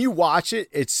when you watch it,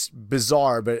 it's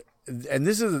bizarre, and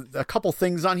this is a couple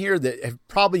things on here that have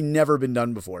probably never been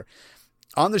done before.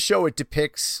 On the show, it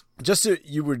depicts anything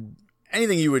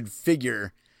you would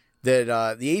figure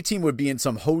that the A-Team would be in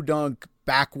some hodunk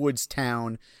backwoods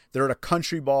town. They're at a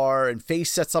country bar, and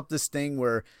Face sets up this thing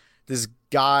where this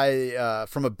guy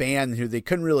from a band who they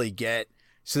couldn't really get,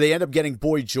 so they end up getting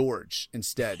Boy George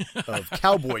instead of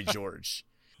Cowboy George.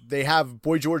 They have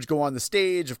Boy George go on the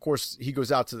stage. Of course, he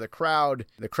goes out to the crowd.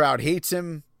 The crowd hates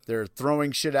him. They're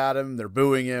throwing shit at him. They're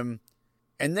booing him.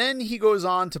 And then he goes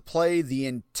on to play the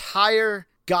entire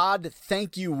God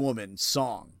Thank You Woman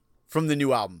song from the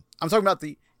new album. I'm talking about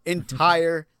the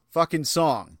entire fucking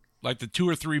song. Like the 2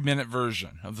 or 3 minute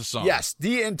version of the song. Yes,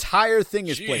 the entire thing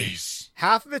is Jeez. played.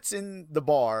 Half of it's in the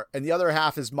bar, and the other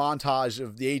half is montage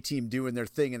of the A-Team doing their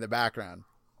thing in the background.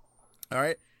 All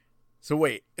right? So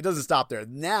wait, it doesn't stop there.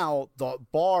 Now, the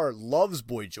bar loves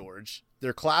Boy George.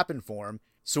 They're clapping for him.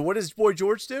 So what does Boy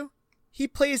George do? He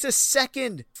plays a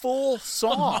second full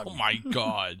song. Oh, my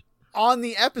God. On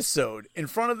the episode in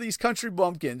front of these country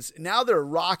bumpkins. Now they're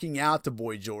rocking out to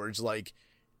Boy George like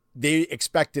they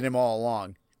expected him all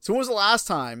along. So when was the last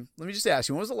time, let me just ask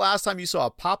you, when was the last time you saw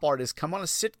a pop artist come on a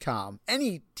sitcom,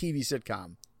 any TV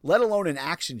sitcom, let alone an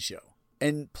action show,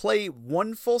 and play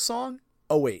one full song?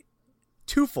 Oh, wait,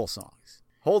 2 full songs.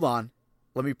 Hold on.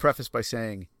 Let me preface by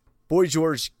saying Boy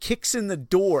George kicks in the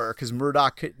door because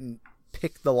Murdoch couldn't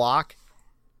pick the lock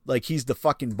like he's the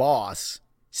fucking boss,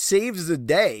 saves the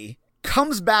day,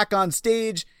 comes back on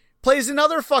stage, plays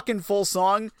another fucking full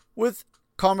song with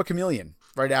Karma Chameleon.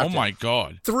 Right after. Oh, my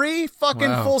God. 3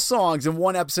 fucking full songs in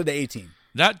one episode of A-Team.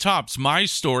 That tops my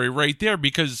story right there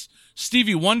because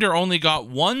Stevie Wonder only got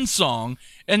 1 song,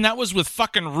 and that was with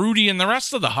fucking Rudy and the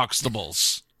rest of the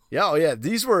Huxtables. Yeah, oh yeah.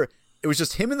 It was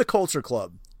just him and the Culture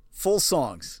Club. Full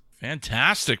songs.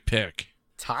 Fantastic pick.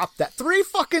 Top that. 3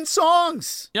 fucking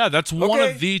songs. Yeah, that's one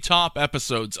of the top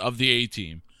episodes of the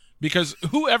A-Team. Because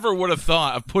whoever would have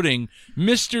thought of putting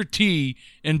Mr. T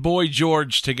and Boy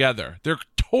George together? They're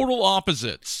total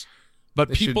opposites, but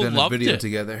they people done loved a video it.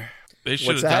 Together. They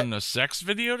should have done a sex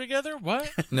video together.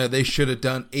 What? No, they should have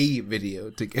done a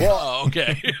video together. Well,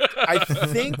 okay. I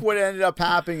think what ended up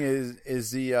happening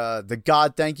is the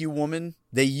God Thank You Woman.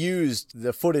 They used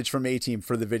the footage from A-Team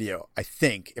for the video. I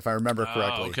think, if I remember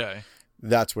correctly. Okay.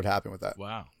 That's what happened with that.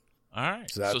 Wow. All right.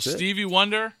 So that's it. Stevie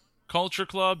Wonder, Culture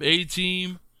Club,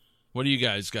 A-Team. What do you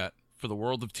guys got for the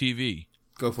world of TV?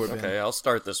 Go for it, man. Okay, I'll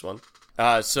start this one.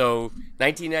 So,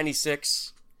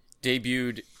 1996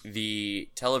 debuted the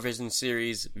television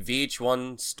series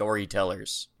VH1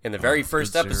 Storytellers. And the very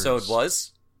first episode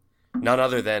was none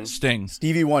other than... Sting.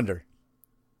 Stevie Wonder.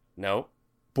 No.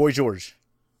 Boy George.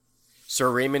 Sir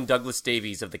Raymond Douglas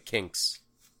Davies of the Kinks.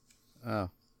 Oh.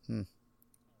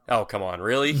 Oh, come on,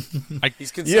 really?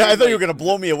 He's Yeah, I thought you were going to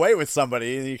blow me away with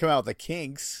somebody, and you come out with the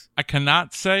Kinks. I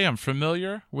cannot say I'm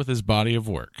familiar with his body of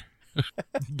work.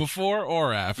 Before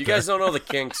or after. You guys don't know the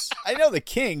Kinks. I know the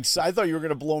Kinks. I thought you were going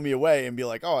to blow me away and be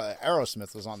like, oh,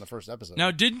 Aerosmith was on the first episode.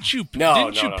 Now, didn't you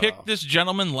No, pick this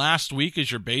gentleman last week as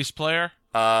your bass player?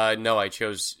 No, I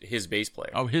chose his bass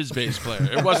player. Oh, his bass player.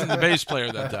 It wasn't the bass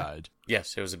player that died.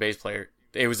 Yes, it was a bass player.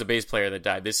 It was a bass player that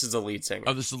died. This is the lead singer.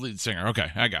 Oh, this is the lead singer.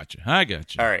 Okay, I got you.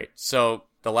 All right, so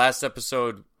the last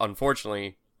episode,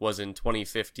 unfortunately, was in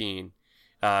 2015.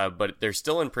 But they're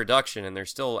still in production, and they're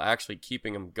still actually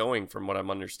keeping them going from what I'm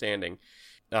understanding.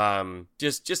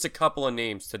 Just a couple of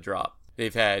names to drop.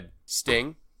 They've had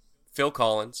Sting, Phil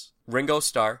Collins, Ringo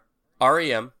Starr,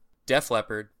 R.E.M., Def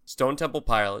Leppard, Stone Temple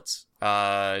Pilots,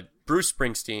 Bruce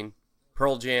Springsteen,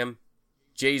 Pearl Jam,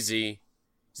 Jay-Z,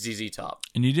 ZZ Top.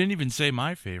 And you didn't even say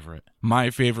my favorite. My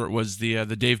favorite was the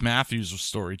Dave Matthews of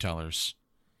Storytellers.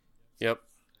 Yep.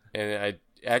 And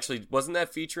actually, wasn't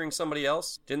that featuring somebody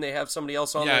else? Didn't they have somebody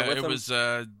else on there with them? Yeah,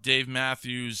 it was Dave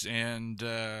Matthews and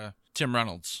Tim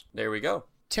Reynolds. There we go.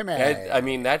 Timmy. I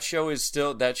mean, that show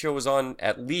was on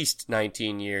at least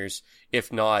 19 years,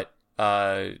 if not.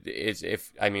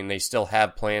 They still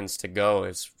have plans to go,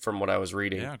 as from what I was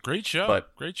reading. Yeah, great show.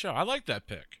 But great show. I like that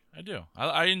pick. I I do.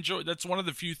 I enjoy. That's one of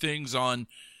the few things on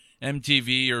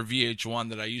MTV or VH1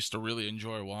 that I used to really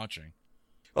enjoy watching.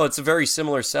 Well, it's a very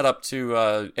similar setup to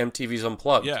MTV's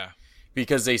Unplugged. Yeah.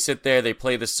 Because they sit there, they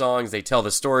play the songs, they tell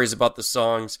the stories about the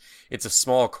songs. It's a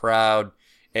small crowd,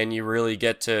 and you really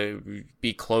get to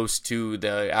be close to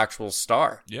the actual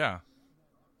star. Yeah.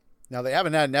 Now, they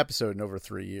haven't had an episode in over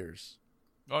 3 years.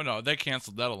 Oh, no, they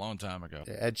canceled that a long time ago.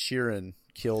 Yeah, Ed Sheeran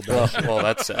killed Well, that. well,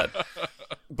 that's sad.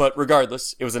 But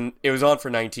regardless, it was on for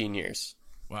 19 years.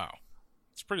 Wow.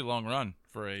 It's a pretty long run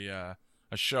for a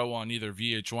show on either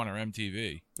VH1 or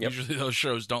MTV. Yep. Usually those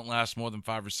shows don't last more than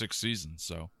 5 or 6 seasons,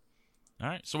 so... All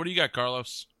right, so what do you got,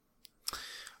 Carlos?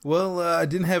 Well, I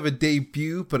didn't have a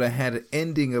debut, but I had an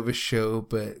ending of a show,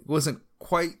 but it wasn't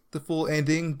quite the full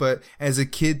ending, but as a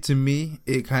kid, to me,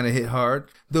 it kind of hit hard.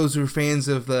 Those who are fans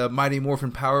of the Mighty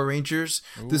Morphin Power Rangers,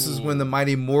 this is when the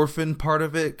Mighty Morphin part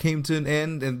of it came to an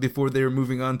end, and before they were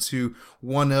moving on to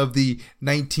one of the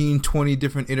 19-20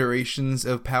 different iterations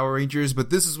of Power Rangers, but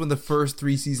this is when the first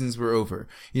 3 seasons were over.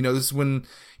 You know, this is when,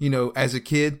 you know, as a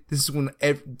kid, this is when,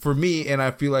 for me, and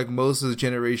I feel like most of the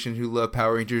generation who love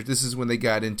Power Rangers, this is when they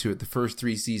got into it, the first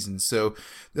 3 seasons. So,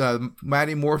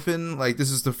 Mighty Morphin, like,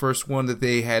 this is the first one that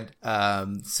they had,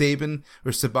 Saban,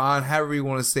 or Saban, however you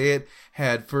want to say it,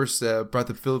 had first brought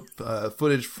the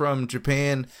footage from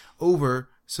Japan over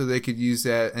so they could use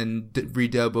that and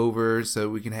redub over so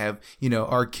we can have, you know,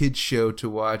 our kids show to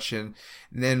watch. And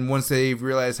then once they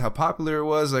realized how popular it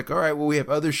was, like, all right, well, we have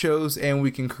other shows and we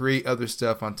can create other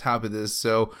stuff on top of this.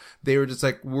 So they were just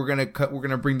like, we're going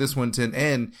to bring this one to an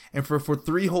end. And for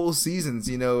 3 whole seasons,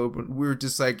 you know, we were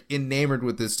just like enamored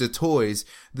with this, the toys,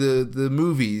 the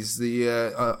movies, the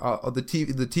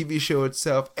TV show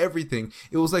itself, everything.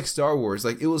 It was like Star Wars.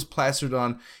 Like, it was plastered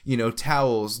on, you know,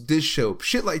 towels, dish soap,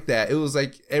 shit like that. It was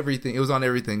like everything. It was on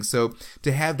everything. So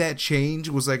to have that change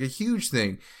was like a huge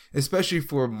thing, especially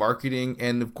for marketing.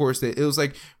 And of course, it was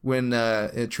like when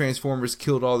Transformers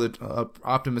killed all the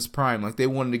Optimus Prime. Like, they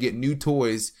wanted to get new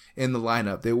toys in the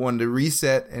lineup. They wanted to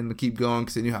reset and keep going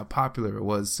because they knew how popular it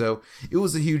was. So it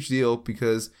was a huge deal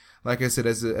because, like I said,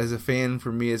 as a fan,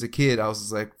 for me as a kid, I was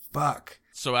just like, fuck.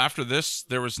 So after this,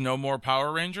 there was no more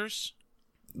Power Rangers?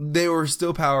 They were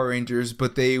still Power Rangers,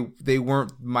 but they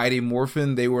weren't Mighty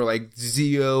Morphin. They were like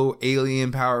Zeo,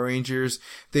 Alien Power Rangers.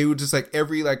 They were just like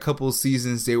every like couple of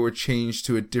seasons they were changed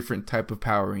to a different type of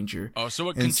Power Ranger. Oh, so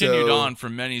it continued on for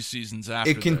many seasons after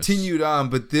it continued on,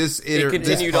 but it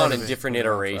continued on in different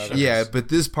iterations. Yeah, but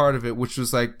this part of it, which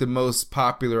was like the most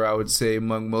popular, I would say,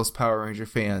 among most Power Ranger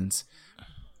fans.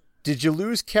 Did you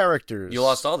lose characters? You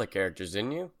lost all the characters,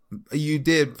 didn't you? You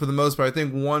did, for the most part. I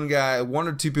think one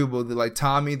or two people, like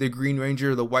Tommy, the Green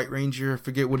Ranger, the White Ranger, I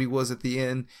forget what he was at the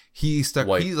end. He stuck.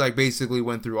 White. He like basically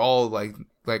went through all like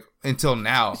until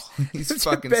now. He's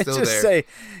fucking still just there. Say,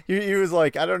 he was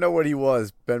like, I don't know what he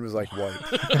was. Ben was like, white.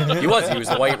 He was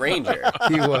the White Ranger.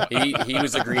 He was. He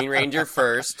was the Green Ranger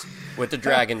first with the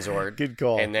Dragon Zord. Good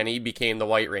call. And then he became the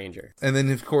White Ranger. And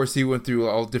then of course he went through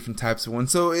all different types of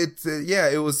ones. So it's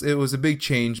it was a big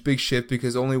change, big shift,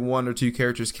 because only 1 or 2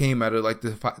 characters came out of like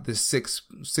the 6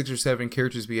 or 7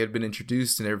 characters we had been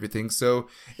introduced and everything. So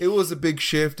it was a big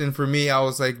shift. And for me, I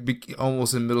was like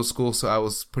almost in middle school, so I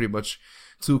was pretty much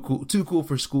too cool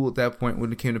for school at that point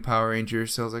when it came to Power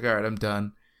Rangers. So I was like, all right, I'm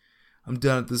done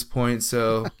at this point.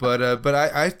 So, but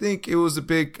I think it was a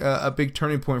big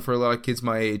turning point for a lot of kids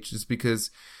my age, just because,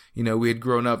 you know, we had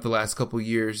grown up the last couple of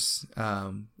years,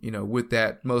 you know, with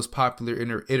that most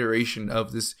popular iteration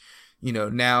of this, you know,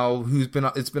 now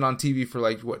it's been on TV for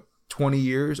like what, 20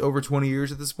 years, over 20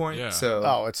 years at this point. Yeah.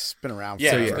 So It's been around.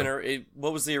 Yeah, forever.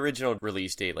 what was the original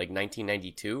release date? Like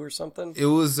 1992 or something? it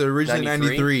was originally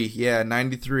 93? 93. Yeah,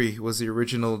 93 was the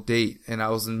original date, and I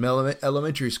was in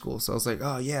elementary school, so I was like,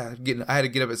 oh yeah, I had to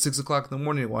get up at 6 o'clock in the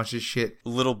morning to watch this shit.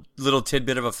 Little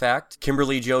tidbit of a fact: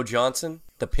 Kimberly Jo Johnson,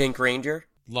 the Pink Ranger,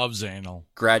 Loves anal.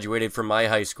 graduated from my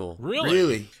high school.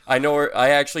 Really? I know her. I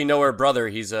actually know her brother.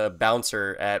 He's a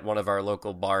bouncer at one of our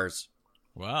local bars.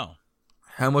 Wow.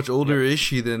 How much older is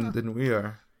she than we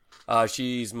are?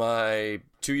 She's 2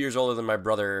 years older than my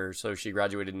brother, so she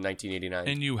graduated in 1989.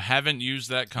 And you haven't used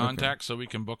that contact so we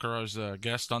can book her as a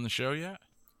guest on the show yet?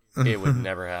 It would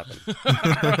never happen.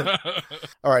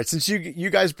 All right, since you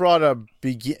guys brought a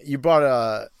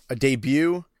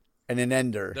debut and an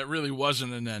ender. That really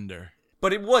wasn't an ender.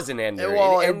 But it was an ender.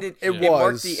 It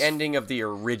marked the ending of the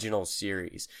original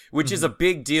series, which is a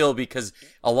big deal because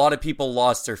a lot of people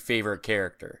lost their favorite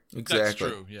character. Exactly. That's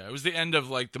true. Yeah, it was the end of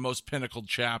like the most pinnacle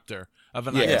chapter of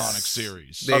an Yes. iconic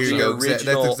series. There Of you the go. That's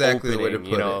original exactly the way to opening,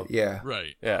 put you know? it. Yeah.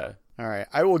 Right. Yeah. All right,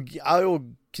 I will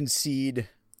concede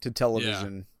to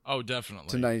television Oh, definitely.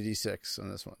 to 96 on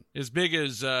this one. As big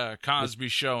as Cosby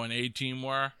Show and A-Team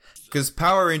were. Because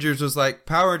Power Rangers was like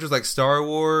Star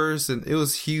Wars, and it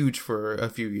was huge for a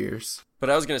few years. But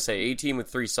I was going to say, A-Team with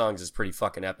 3 songs is pretty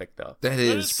fucking epic, though. That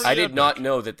is. pretty I did epic. not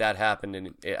know that happened,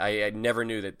 and I never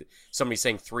knew that somebody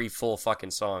sang 3 full fucking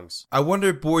songs. I wonder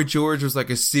if Boy George was like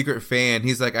a secret fan.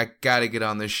 He's like, I gotta get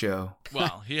on this show.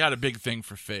 Well, he had a big thing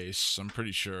for Face. I'm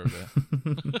pretty sure of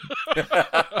it.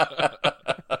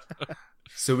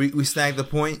 So we snagged the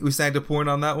point. We snagged a point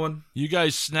on that one. You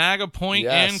guys snag a point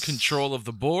Yes. and control of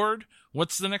the board.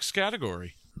 What's the next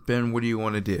category? Ben, what do you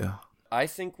want to do? I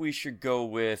think we should go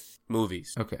with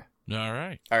movies. Okay. All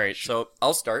right. All right, so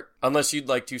I'll start, unless you'd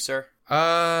like to, sir.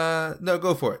 No,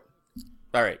 go for it.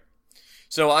 All right.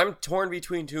 So I'm torn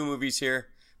between 2 movies here,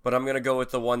 but I'm going to go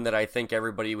with the one that I think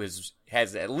everybody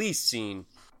has at least seen.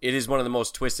 It is one of the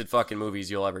most twisted fucking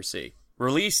movies you'll ever see.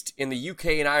 Released in the UK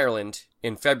and Ireland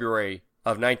in February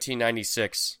of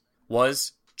 1996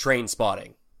 was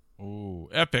Trainspotting. Ooh,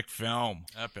 epic film.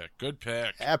 Epic. Good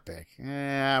pick. Epic.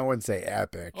 I wouldn't say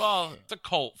epic. Well, it's a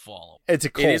cult follow. It's a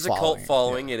cult It is following. a cult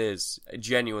following, it is,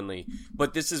 genuinely.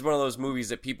 But this is one of those movies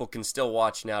that people can still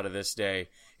watch now to this day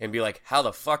and be like, how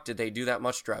the fuck did they do that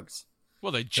much drugs?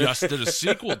 Well, they just did a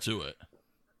sequel to it.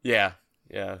 Yeah.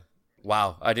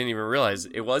 Wow, I didn't even realize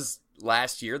it was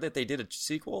last year that they did a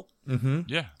sequel? Mm-hmm.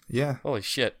 Yeah. Yeah. Holy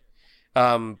shit.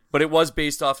 But it was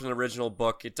based off an original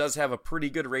book. It does have a pretty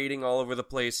good rating all over the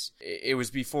place. It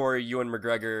was before Ewan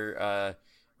McGregor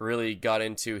really got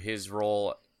into his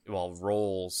roles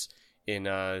in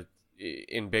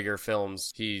bigger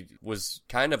films. He was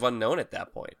kind of unknown at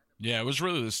that point. Yeah, it was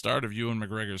really the start of Ewan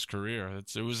McGregor's career.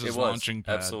 It was his launching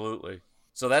pad. Absolutely.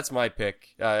 So that's my pick.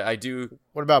 I do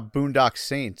What about Boondock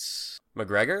Saints?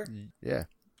 McGregor. Yeah.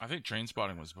 I think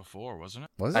Trainspotting was before, wasn't it?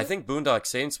 Was it? I think Boondock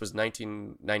Saints was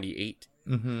 1998.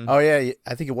 Mm-hmm. Oh, yeah.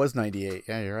 I think it was 98.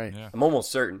 Yeah, you're right. Yeah. I'm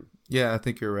almost certain. Yeah, I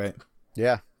think you're right.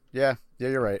 Yeah,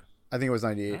 you're right. I think it was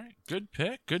 98. All right. Good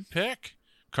pick. Good pick.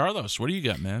 Carlos, what do you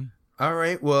got, man? All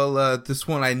right. Well, this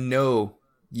one I know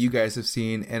you guys have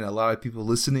seen, and a lot of people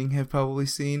listening have probably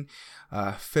seen.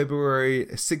 February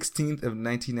 16th of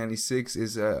 1996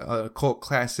 is a cult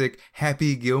classic,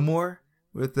 Happy Gilmore,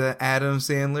 with Adam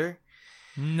Sandler.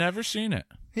 Never seen it.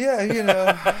 Yeah, you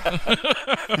know.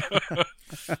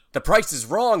 The price is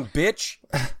wrong, bitch.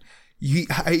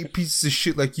 I eat pieces of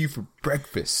shit like you for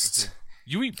breakfast.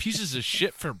 You eat pieces of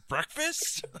shit for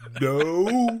breakfast?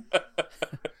 No.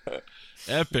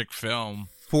 Epic film.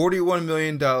 $41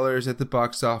 million at the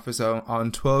box office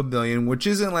on $12 million, which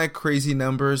isn't like crazy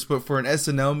numbers, but for an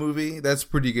SNL movie, that's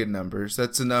pretty good numbers.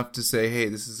 That's enough to say, hey,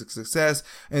 this is a success.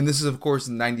 And this is, of course,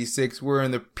 in 96. We're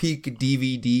in the peak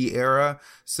DVD era.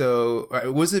 So,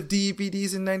 was it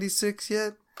DVDs in 96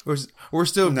 yet? Or we're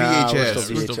still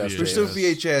VHS. We're still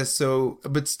VHS. So,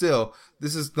 but still,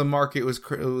 this is the market was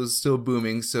still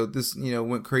booming. So this,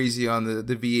 went crazy on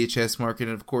the VHS market,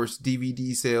 and of course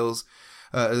DVD sales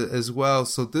as well.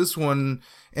 So this one,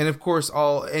 and of course,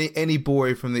 any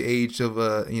boy from the age of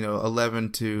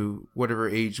 11 to whatever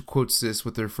age quotes this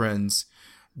with their friends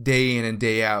day in and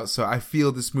day out. So I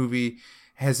feel this movie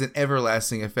has an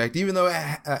everlasting effect, even though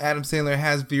Adam Sandler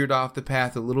has veered off the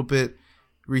path a little bit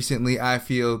recently. I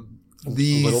feel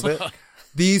these A little bit.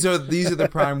 These are the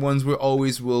prime ones we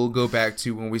always will go back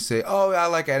to when we say, oh, I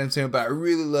like Adam Sandler, but I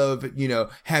really love,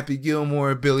 Happy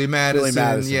Gilmore, Billy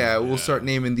Madison. Yeah, we'll start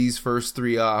naming these first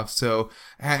 3 off. So,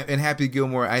 and Happy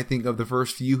Gilmore, I think of the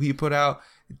first few he put out,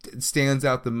 it stands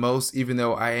out the most, even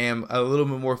though I am a little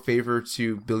bit more favor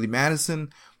to Billy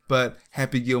Madison. But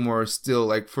Happy Gilmore is still,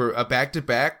 like, for a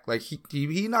back-to-back, like,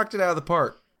 he knocked it out of the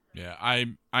park. Yeah,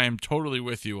 I am totally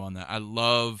with you on that. I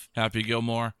love Happy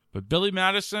Gilmore, but Billy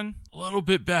Madison, a little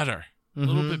bit better. A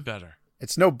little bit better.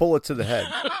 It's no bullet to the head.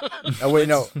 Oh, wait,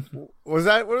 no. Was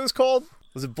that what it was called?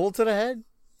 Was it bullet to the head?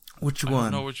 Which I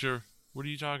one? don't know what are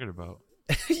you talking about?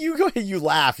 You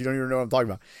laugh. You don't even know what I'm talking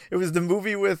about. It was the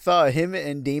movie with him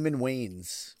and Damon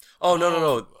Wayans. Oh,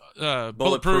 no.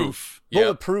 Bulletproof.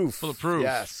 Yep. Bulletproof.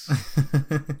 Yes.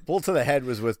 Bullet to the head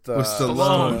was with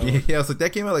Stallone. Yeah, I was like,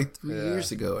 that came out like 3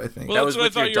 years ago, I think. Well, That that's was what I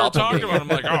with thought your you were talking doppelganger. about.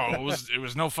 I'm like, oh, it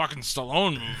was no fucking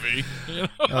Stallone movie.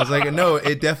 I was like, no,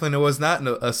 it definitely was not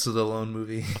a Stallone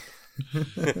movie.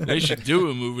 They should do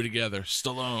a movie together.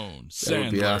 Stallone, Sandler. That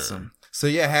would be awesome. So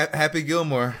yeah, Happy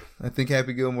Gilmore. I think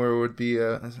Happy Gilmore would be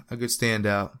a good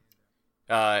standout.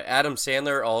 Adam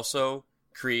Sandler also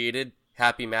created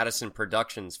Happy Madison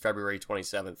Productions February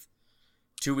 27th.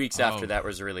 2 weeks after that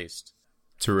was released.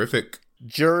 Terrific.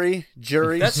 Jury.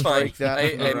 That's fine. strike that.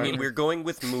 I mean, we're going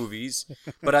with movies,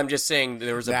 but I'm just saying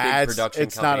there was a big production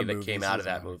company that came out of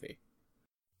that movie.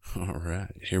 All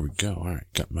right, here we go. All right,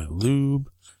 got my lube,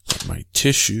 got my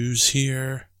tissues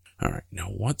here. All right, now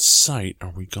what site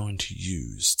are we going to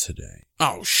use today?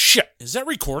 Oh, shit! Is that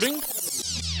recording?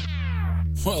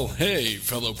 Well, hey,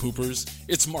 fellow poopers.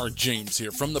 It's Marc James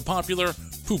here from the popular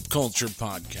Poop Culture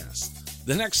Podcast.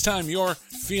 The next time you're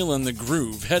feeling the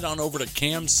groove, head on over to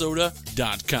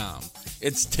camsoda.com.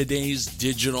 It's today's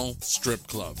digital strip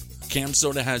club. Cam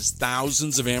Soda has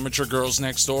thousands of amateur girls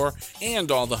next door and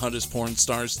all the hottest porn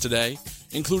stars today,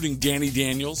 including Danny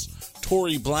Daniels,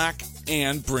 Tori Black,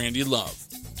 and Brandy Love.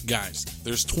 Guys,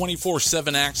 there's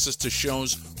 24/7 access to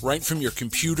shows right from your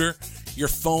computer, your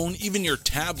phone, even your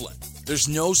tablet. There's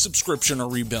no subscription or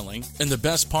rebilling, and the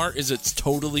best part is it's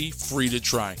totally free to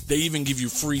try. They even give you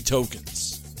free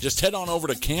tokens. Just head on over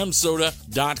to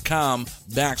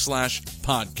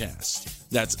camsoda.com/podcast.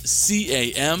 That's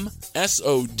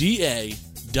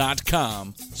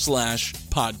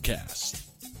CAMSODA.com/podcast.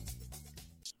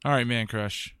 All right,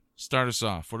 Mancrush, start us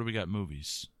off. What do we got?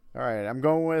 Movies. All right, I'm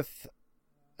going with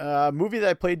a movie that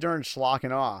I played during Schlock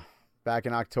and Awe back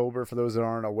in October. For those that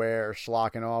aren't aware,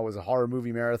 Schlock and Awe was a horror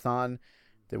movie marathon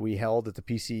that we held at the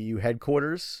PCU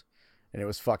headquarters, and it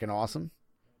was fucking awesome.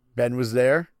 Ben was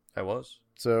there. I was.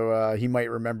 So he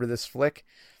might remember this flick.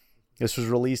 This was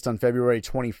released on February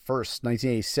 21st,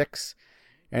 1986,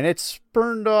 and it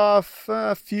spurned off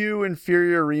a few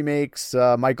inferior remakes.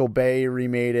 Michael Bay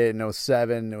remade it in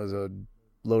 2007. It was a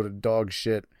load of dog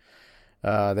shit.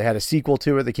 They had a sequel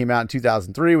to it that came out in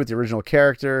 2003 with the original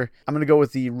character. I'm going to go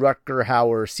with the Rutger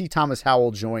Hauer, C. Thomas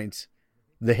Howell joint,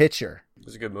 The Hitcher. It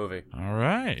was a good movie. All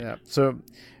right. Yeah. So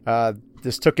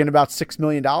this took in about $6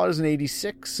 million in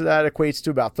 86. So that equates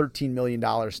to about $13 million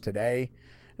today,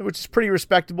 which is pretty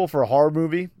respectable for a horror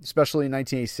movie, especially in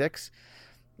 1986.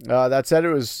 That said,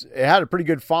 it had a pretty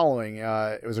good following.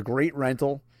 It was a great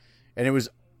rental, and it was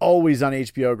always on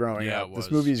HBO growing up. It was.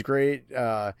 This movie is great.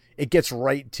 It gets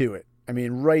right to it. I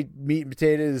mean, right meat and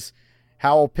potatoes.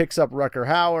 Howell picks up Rutger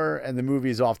Hauer, and the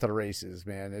movie's off to the races,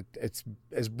 man. It's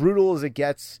as brutal as it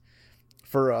gets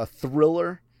for a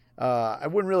thriller. I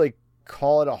wouldn't really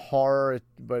call it a horror,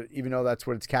 but even though that's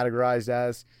what it's categorized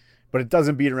as, but it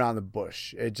doesn't beat around the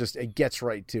bush. It gets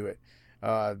right to it.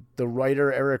 The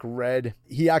writer, Eric Red,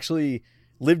 he actually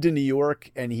lived in New York,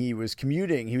 and he was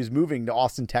commuting. He was moving to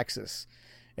Austin, Texas.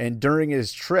 And during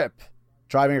his trip,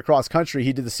 driving across country,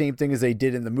 he did the same thing as they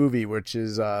did in the movie, which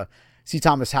is C.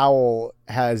 Thomas Howell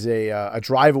has a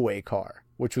drive-away car,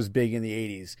 which was big in the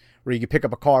 80s, where you could pick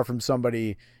up a car from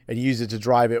somebody and use it to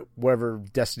drive it wherever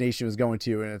destination it was going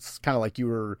to, and it's kind of like you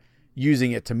were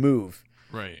using it to move.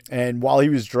 Right. And while he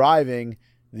was driving,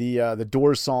 the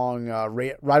Doors song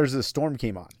Riders of the Storm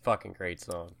came on. Fucking great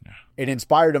song. It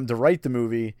inspired him to write the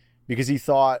movie because he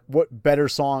thought, what better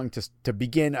song to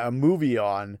begin a movie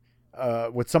on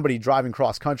with somebody driving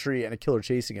cross country and a killer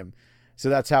chasing him. So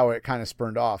that's how it kind of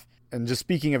spurned off. And just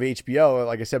speaking of HBO,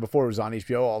 like I said before, it was on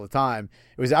HBO all the time.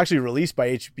 It was actually released by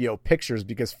HBO Pictures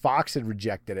because Fox had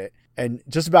rejected it. And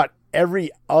just about every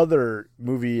other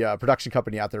movie production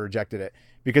company out there rejected it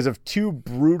because of two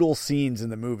brutal scenes in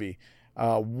the movie.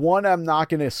 One I'm not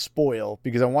going to spoil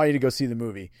because I want you to go see the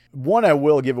movie. One I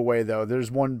will give away, though. There's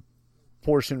one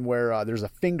portion where there's a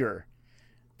finger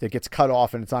that gets cut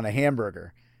off and it's on a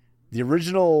hamburger. The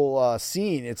original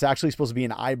scene, it's actually supposed to be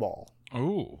an eyeball.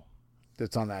 Oh.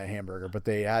 That's on that hamburger, but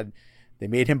they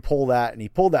made him pull that, and he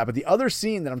pulled that. But the other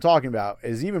scene that I'm talking about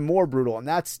is even more brutal, and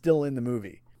that's still in the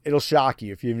movie. It'll shock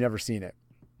you if you've never seen it.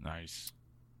 Nice.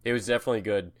 It was definitely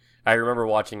good. I remember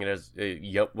watching it as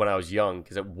when I was young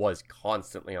because it was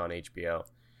constantly on HBO.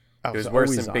 It was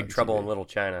worse than Big Trouble in Little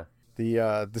China.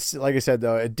 The like I said,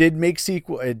 though, it did make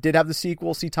sequel. It did have the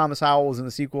sequel. C. Thomas Howell was in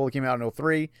the sequel. It came out in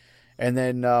 2003, and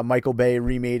then Michael Bay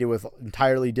remade it with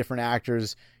entirely different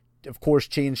actors. Of course,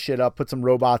 changed shit up, put some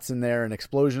robots in there and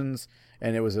explosions,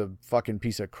 and it was a fucking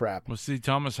piece of crap. Was C.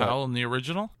 Thomas Howell in the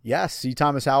original? Yes, C.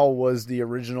 Thomas Howell was the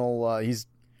original. He's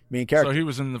main character. So he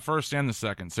was in the first and the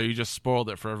second. So you just spoiled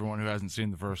it for everyone who hasn't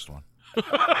seen the first one.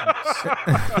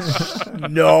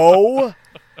 No.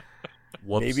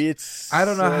 Whoops. Maybe it's. I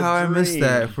don't know how I missed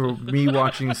that. For me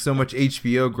watching so much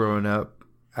HBO growing up,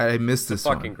 I missed this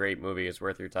one. Fucking great movie. It's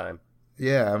worth your time.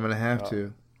 Yeah, I'm gonna have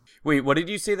to. Wait, what did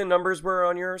you say the numbers were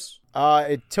on yours?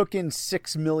 It took in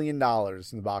 $6 million in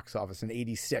the box office in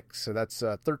 86, so that's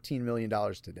 $13 million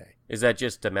today. Is that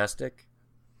just domestic?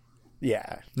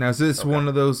 Yeah. Now, is this one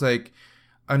of those like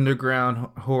underground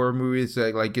horror movies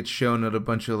that like get shown at a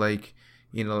bunch of like,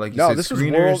 you know, like you said, this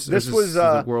screeners? Was this was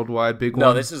a worldwide big one.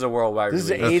 No, this is a worldwide. This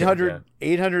release. is an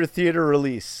 800 theater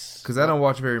release. Because I don't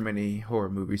watch very many horror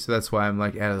movies, so that's why I'm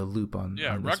like out of the loop on.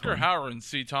 Yeah, on this Rutger one. Hauer and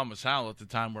C. Thomas Howell at the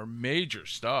time were major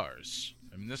stars.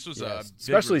 I mean, this was a big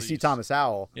especially C. release. Thomas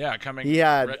Howell. Yeah, coming. He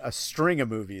had a string of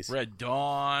movies. Red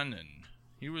Dawn, and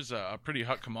he was a pretty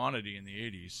hot commodity in the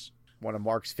 80s. One of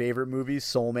Mark's favorite movies,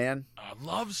 Soul Man. I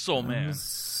love Soul Man.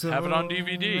 Have it on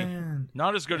DVD.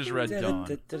 Not as good as Red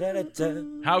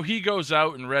Dawn. How he goes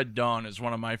out in Red Dawn is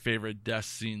one of my favorite death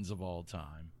scenes of all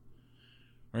time.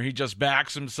 Where he just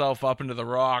backs himself up into the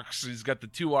rocks. He's got the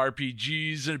 2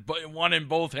 RPGs, and one in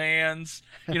both hands.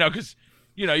 Because,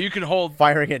 you can hold...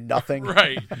 Firing at nothing.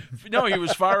 Right. No, he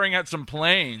was firing at some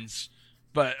planes.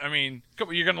 But, I mean,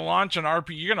 you're going to launch an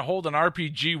RPG. You're going to hold an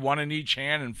RPG, one in each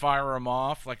hand, and fire them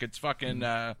off like it's fucking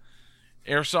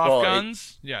airsoft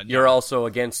guns. Yeah. You're also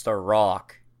against a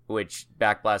rock, which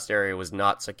Backblast area was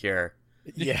not secure.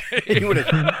 Yeah. He would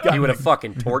have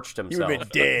fucking torched himself. He would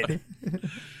have been dead.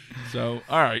 So,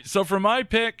 all right. So, for my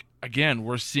pick, again,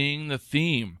 we're seeing the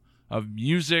theme of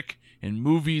music and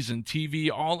movies and TV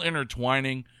all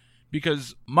intertwining,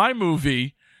 because my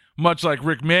movie, much like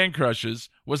Rick Mancrush's,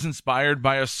 was inspired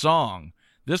by a song.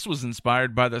 This was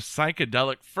inspired by the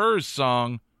psychedelic Furs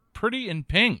song, Pretty in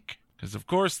Pink. Because, of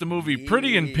course, the movie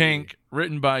Pretty in Pink,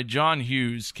 written by John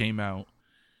Hughes, came out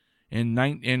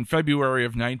in February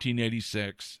of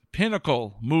 1986.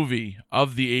 Pinnacle movie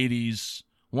of the 80s.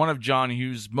 One of John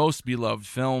Hughes' most beloved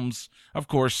films. Of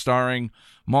course, starring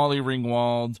Molly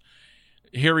Ringwald,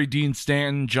 Harry Dean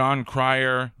Stanton, John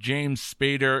Cryer, James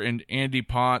Spader, and Andy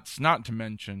Potts, not to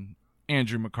mention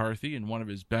Andrew McCarthy in one of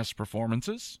his best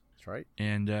performances. That's right.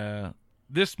 And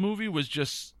this movie was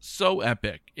just so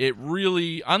epic. It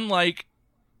really, unlike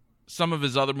some of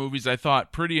his other movies, I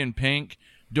thought Pretty in Pink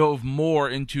dove more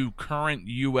into current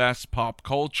U.S. pop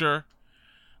culture.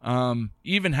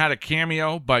 Even had a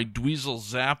cameo by Dweezil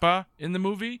Zappa in the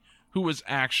movie, who was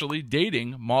actually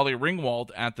dating Molly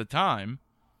Ringwald at the time.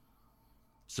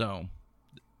 So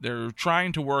they're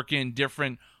trying to work in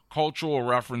different cultural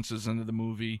references into the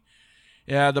movie.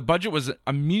 Yeah, the budget was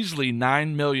a measly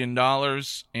 $9 million,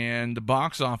 and the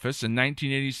box office in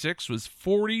 1986 was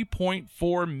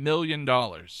 $40.4 million.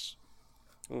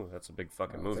 Ooh, that's a big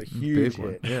fucking movie. It's a huge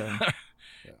hit. Yeah.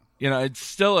 It's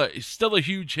still a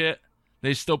huge hit.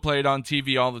 They still play it on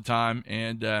TV all the time,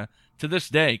 and to this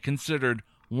day, considered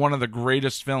one of the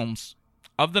greatest films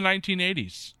of the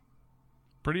 1980s.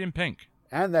 Pretty in Pink.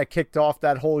 And that kicked off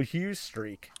that whole Hughes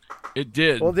streak. It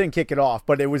did. Well, it didn't kick it off,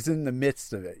 but it was in the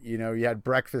midst of it. You had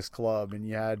Breakfast Club, and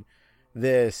you had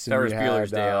this. Ferris and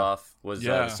Bueller's Day Off was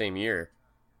the same year.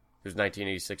 It was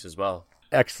 1986 as well.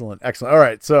 Excellent. All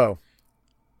right, so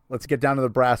let's get down to the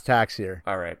brass tacks here.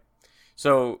 All right.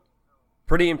 So,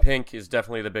 Pretty in Pink is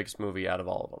definitely the biggest movie out of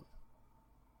all of them.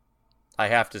 I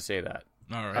have to say that.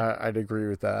 All right. I'd agree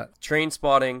with that.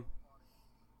 Trainspotting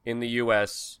in the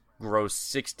U.S.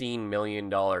 grossed $16 million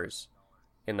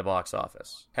in the box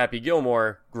office. Happy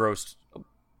Gilmore grossed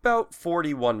about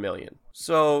 $41 million.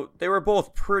 So they were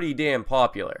both pretty damn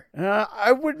popular.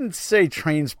 I wouldn't say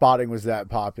Trainspotting was that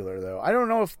popular, though. I don't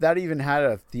know if that even had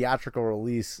a theatrical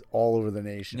release all over the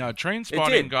nation. No,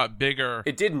 Trainspotting got bigger.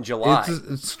 It did in July.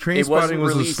 Trainspotting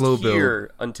was a slow build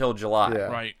here until July. Yeah.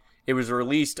 Right. It was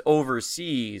released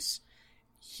overseas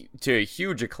to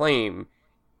huge acclaim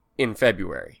in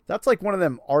February. That's like one of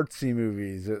them artsy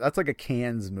movies. That's like a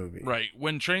Cannes movie. Right.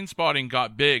 When Trainspotting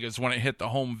got big is when it hit the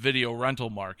home video rental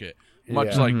market.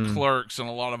 Much like Clerks and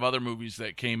a lot of other movies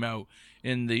that came out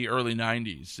in the early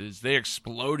 90s. Is they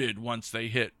exploded once they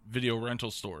hit video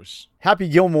rental stores. Happy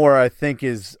Gilmore, I think,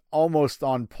 is almost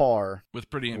on par with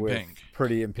Pretty in with Pink.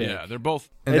 Pretty in Pink. Yeah, they're both.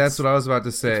 And that's what I was about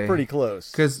to say. It's pretty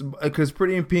close. Because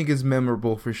Pretty in Pink is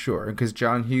memorable for sure. Because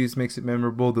John Hughes makes it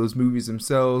memorable. Those movies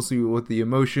themselves, with the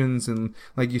emotions and,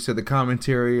 like you said, the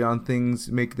commentary on things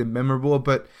make them memorable.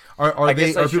 But are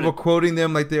people quoting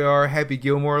them like they are Happy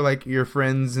Gilmore, like your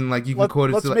friends, and like you can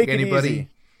quote it to like anybody?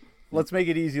 Let's make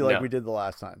it easy like we did the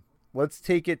last time. Let's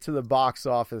take it to the box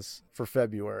office for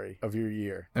February of your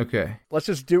year. Okay. Let's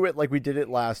just do it like we did it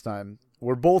last time.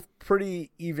 We're both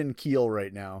pretty even keel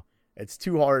right now. It's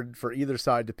too hard for either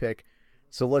side to pick.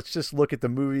 So let's just look at the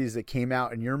movies that came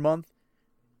out in your month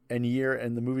and year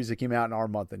and the movies that came out in our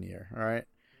month and year. All right.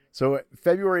 So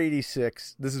February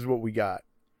 86, this is what we got.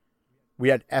 We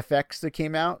had FX that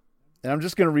came out. And I'm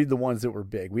just going to read the ones that were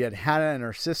big. We had Hannah and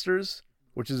Her Sisters,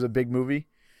 which is a big movie.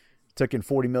 Took in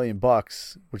 $40 million,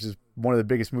 which is one of the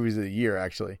biggest movies of the year,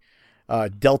 actually.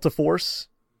 Delta Force,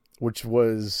 which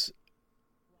was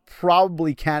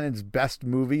probably Cannon's best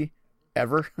movie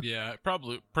ever. Yeah,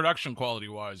 probably production quality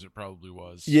wise, it probably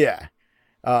was. Yeah.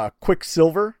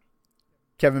 Quicksilver,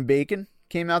 Kevin Bacon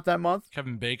came out that month.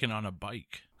 Kevin Bacon on a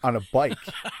bike. On a bike,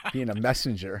 being a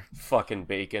messenger. Fucking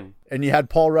Bacon. And you had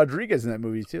Paul Rodriguez in that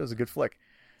movie too. It was a good flick.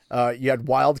 You had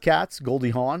Wildcats, Goldie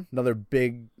Hawn, another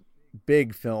big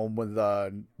film with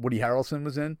Woody Harrelson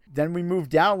was in. Then we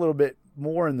moved down a little bit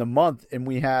more in the month, and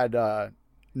we had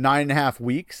 9.5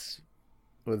 Weeks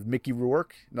with Mickey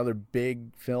Rourke, another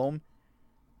big film.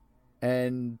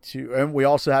 And we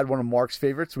also had one of Mark's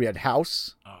favorites. We had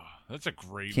House. Oh, that's a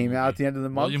great Came movie. out at the end of the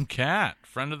month. William Catt,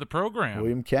 friend of the program.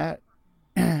 William Catt.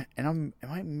 And am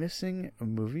I missing a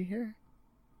movie here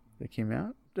that came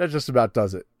out? That just about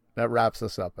does it. That wraps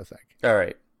us up, I think. All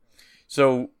right.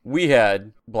 So we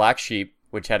had Black Sheep,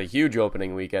 which had a huge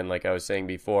opening weekend, like I was saying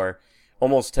before,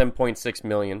 almost 10.6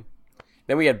 million.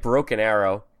 Then we had Broken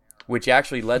Arrow, which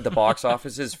actually led the box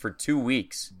offices for 2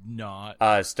 weeks. Not.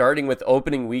 Starting with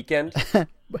opening weekend.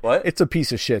 What? It's a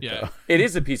piece of shit, though. It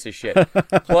is a piece of shit.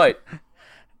 But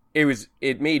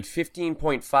it made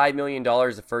 $15.5 million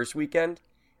the first weekend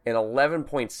and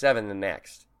 11.7 the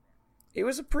next. It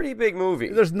was a pretty big movie.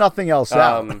 There's nothing else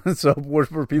out. So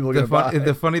what were people going to buy?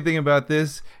 The funny thing about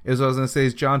this is what I was going to say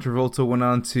is John Travolta went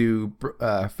on to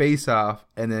Face Off,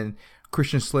 and then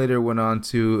Christian Slater went on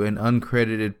to an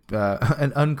uncredited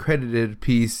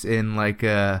piece in like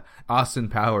Austin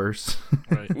Powers.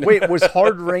 Right. Wait, was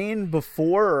Hard Rain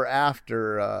before or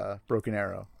after Broken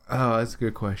Arrow? Oh, that's a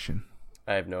good question.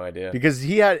 I have no idea. Because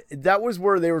that was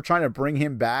where they were trying to bring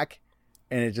him back,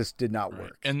 and it just did not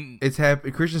work. And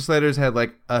Christian Slater's had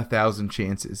like 1,000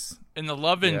 chances. And the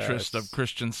love interest of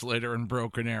Christian Slater in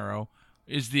Broken Arrow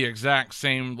is the exact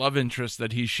same love interest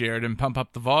that he shared in Pump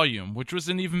Up the Volume, which was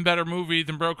an even better movie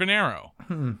than Broken Arrow.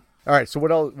 All right, so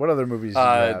what other movies did you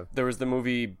have? There was the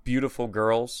movie Beautiful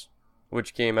Girls,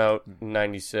 which came out in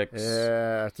 96.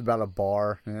 Yeah, it's about a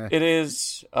bar. It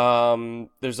is.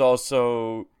 There's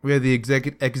also... We had the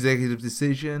Executive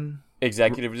Decision.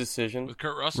 Executive Decision. With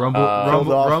Kurt Russell.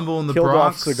 Rumble in the killed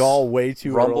Bronx. Off Seagal way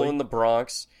too Rumble early. in the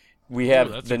Bronx. We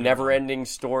have that's a The good Never-Ending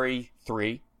Story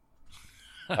 3.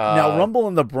 Now, Rumble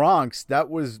in the Bronx, that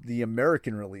was the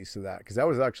American release of that, because that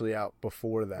was actually out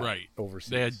before that. Right. Overseas.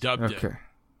 They had dubbed it.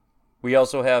 We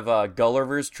also have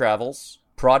Gulliver's Travels,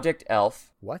 Project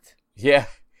Elf. What? Yeah,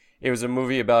 it was a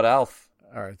movie about Alf.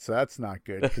 All right, so that's not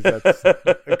good, because that's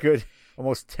a good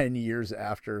almost 10 years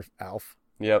after Alf.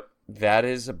 Yep, that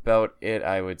is about it,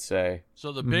 I would say.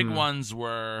 So the big ones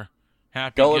were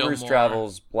Happy Gulliver's Gilmore.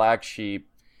 Travels, Black Sheep,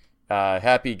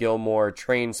 Happy Gilmore,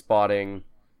 Train Spotting,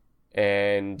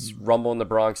 and Rumble in the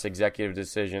Bronx, Executive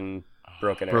Decision,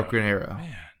 Broken Arrow.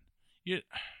 Man,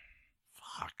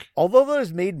 fuck. Although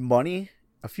those made money,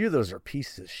 a few of those are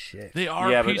pieces of shit. They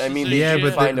are Yeah, but pieces I mean, of they shit.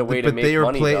 should find a way to make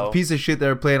money, though. Piece of shit that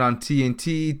are playing on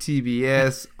TNT,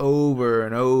 TBS, over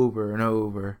and over and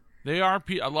over. They are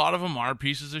a lot of them are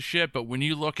pieces of shit, but when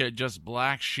you look at just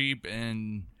Black Sheep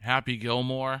and Happy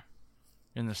Gilmore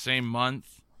in the same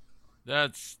month,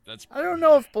 that's I don't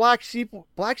know if Black Sheep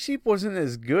wasn't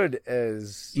as good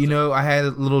as... You know, I had a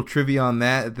little trivia on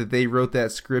that they wrote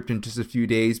that script in just a few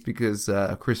days because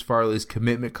Chris Farley's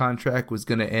commitment contract was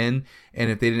going to end, and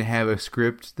if they didn't have a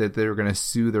script, that they were going to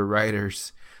sue the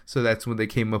writers. So that's when they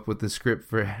came up with the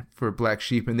script for Black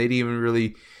Sheep, and they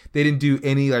didn't do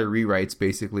any like rewrites.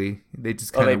 Basically, they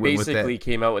just kind of went with that. They basically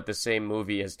came out with the same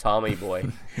movie as Tommy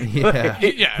Boy. Yeah,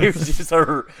 It was just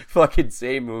a fucking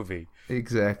same movie.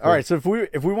 Exactly. All right, so if we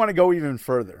want to go even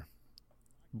further,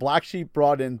 Black Sheep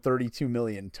brought in $32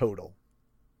 million total.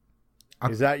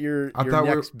 Is that your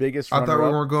next biggest? I thought we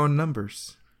weren't going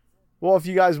numbers. Well, if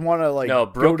you guys want to no,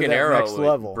 go to that next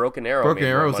level, Broken Arrow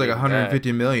was like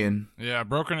 150 million. Yeah,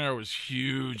 Broken Arrow was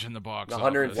huge in the box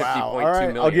 150. office. wow. All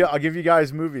right, I'll give you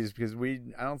guys movies because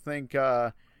I don't think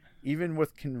even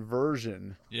with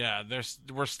conversion. Yeah,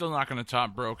 we're still not going to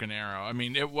top Broken Arrow. I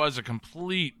mean, it was a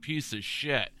complete piece of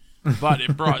shit, but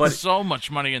it brought so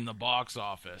much money in the box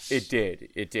office. It did.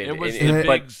 It was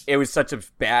but it was such a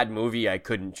bad movie, I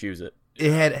couldn't choose it.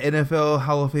 It had NFL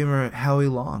Hall of Famer Howie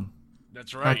Long.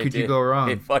 That's right. How could you go wrong?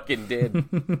 It fucking did.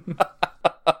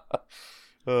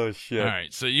 Oh, shit. All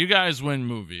right, so you guys win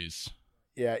movies.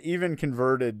 Yeah, even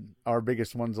converted, our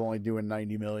biggest one's only doing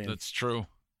 $90 million. That's true.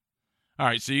 All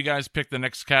right, so you guys pick the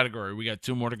next category. We got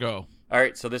 2 more to go. All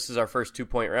right, so this is our first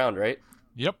 2-point round, right?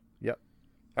 Yep.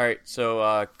 All right,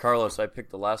 so Carlos, I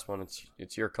picked the last one.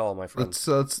 It's your call, my friend.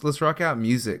 Let's rock out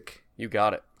music. You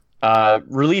got it.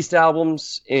 Released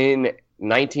albums in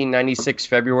 1996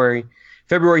 February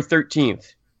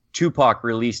 13th. Tupac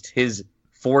released his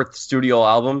 4th studio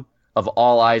album of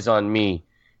All Eyes on Me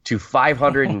to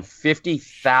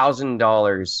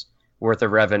 $550,000 worth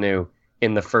of revenue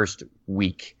in the first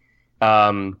week.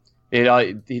 They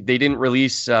didn't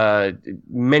release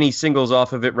many singles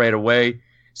off of it right away.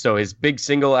 So his big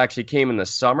single actually came in the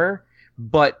summer,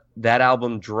 but that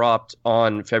album dropped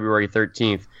on February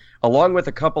 13th. along with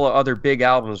a couple of other big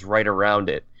albums right around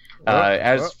it.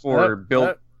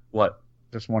 What?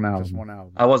 Just one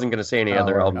album. I wasn't going to say any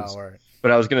other albums.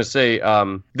 But I was going to say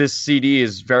this CD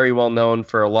is very well known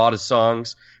for a lot of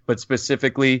songs, but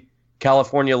specifically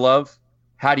California Love,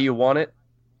 How Do You Want It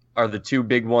are the two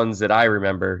big ones that I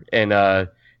remember. And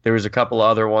there was a couple of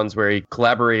other ones where he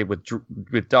collaborated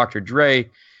with Dr. Dre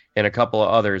and a couple of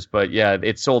others. But yeah,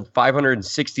 it sold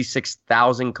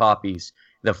 566,000 copies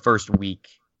the first week.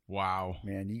 Wow.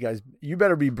 Man, you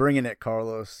better be bringing it,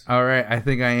 Carlos. All right, I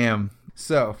think I am.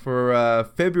 So, for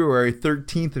February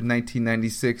 13th of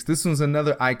 1996, this one's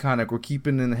another iconic. We're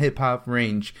keeping in the hip-hop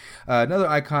range. Another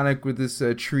iconic with this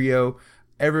trio.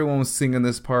 Everyone was singing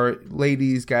this part.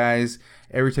 Ladies, guys,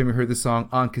 every time you heard the song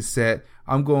on cassette,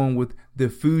 I'm going with the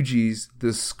Fugees,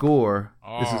 The Score.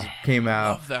 Came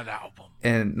out. Love that album.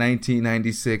 In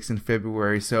 1996 in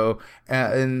February. So,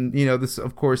 and you know, this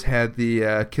of course had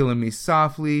the Killing Me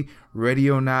Softly, Ready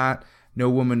or Not, No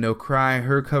Woman No Cry,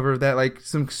 her cover of that, like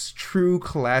some true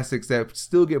classics that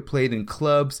still get played in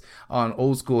clubs, on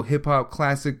old school hip hop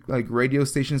classic like radio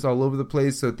stations all over the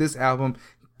place. So this album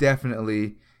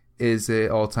definitely is an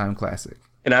all time classic.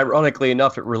 And ironically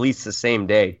enough, it released the same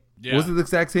day. Yeah. Was it the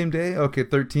exact same day? Okay,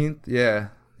 13th. Yeah.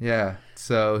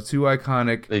 So two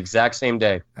iconic, the exact same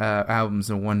day, albums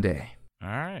in one day. All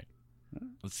right.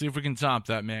 Let's see if we can top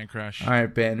that, Mancrush. All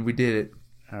right, Ben, we did it.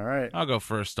 All right. I'll go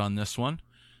first on this one.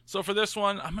 So for this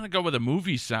one, I'm going to go with a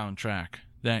movie soundtrack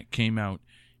that came out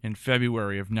in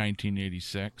February of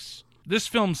 1986. This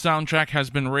film soundtrack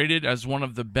has been rated as one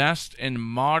of the best in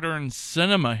modern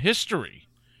cinema history.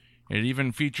 It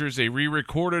even features a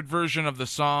re-recorded version of the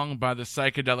song by the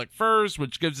Psychedelic Furs,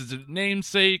 which gives it its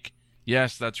namesake.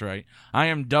 Yes, that's right. I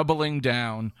am doubling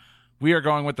down. We are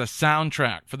going with the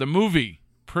soundtrack for the movie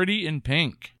Pretty in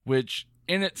Pink, which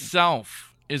in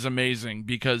itself is amazing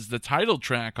because the title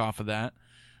track off of that,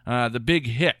 the big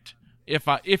hit,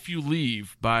 If You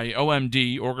Leave by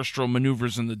OMD, Orchestral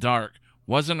Maneuvers in the Dark,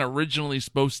 wasn't originally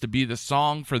supposed to be the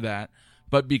song for that,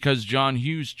 but because John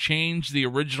Hughes changed the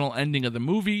original ending of the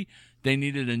movie, they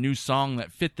needed a new song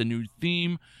that fit the new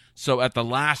theme. So at the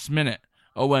last minute,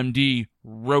 OMD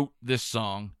wrote this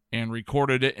song and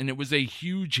recorded it, and it was a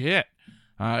huge hit.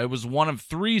 It was one of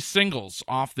 3 singles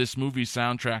off this movie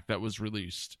soundtrack that was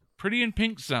released. Pretty in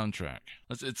Pink soundtrack.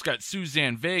 It's got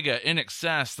Suzanne Vega, In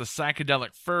Excess, the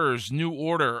Psychedelic Furs, New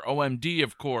Order, OMD,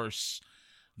 of course,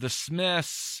 The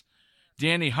Smiths,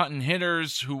 Danny Hutton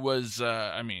Hitters, who was,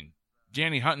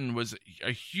 Danny Hutton was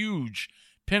a huge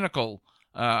pinnacle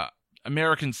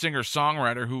American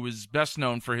singer-songwriter who was best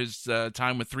known for his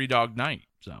time with Three Dog Night.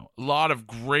 So a lot of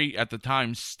great, at the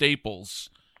time, staples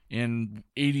in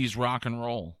 80s rock and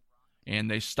roll. And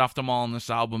they stuffed them all on this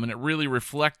album, and it really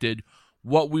reflected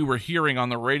what we were hearing on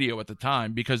the radio at the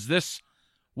time, because this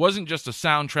wasn't just a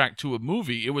soundtrack to a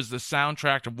movie, it was the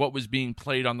soundtrack of what was being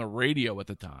played on the radio at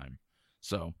the time.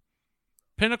 So,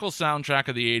 pinnacle soundtrack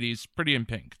of the 80s, Pretty in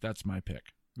Pink. That's my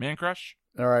pick. Mancrush?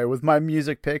 All right, with my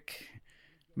music pick,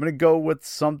 I'm going to go with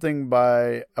something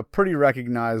by a pretty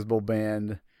recognizable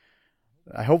band.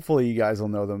 Hopefully you guys will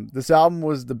know them. This album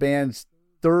was the band's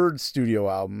 3rd studio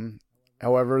album.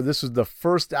 However, this was the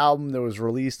first album that was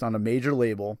released on a major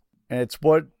label, and it's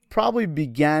what probably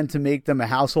began to make them a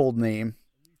household name,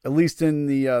 at least in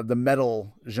the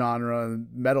metal genre,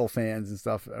 metal fans and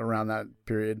stuff around that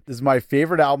period. This is my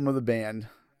favorite album of the band.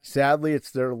 Sadly,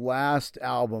 it's their last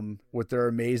album with their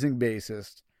amazing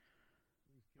bassist,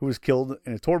 who was killed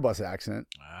in a tour bus accident.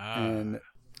 And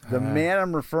the man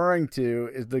I'm referring to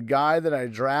is the guy that I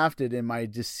drafted in my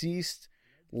deceased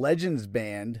Legends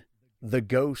band, The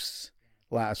Ghosts,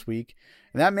 last week.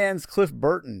 And that man's Cliff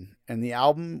Burton. And the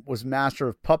album was Master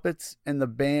of Puppets, and the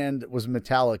band was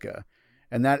Metallica.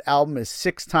 And that album is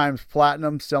 6 times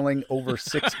platinum, selling over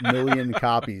 6 million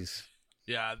copies.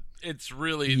 Yeah, it's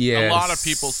really, a lot of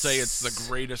people say it's the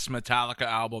greatest Metallica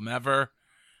album ever.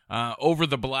 Over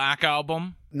the Black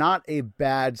album. Not a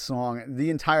bad song. The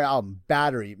entire album,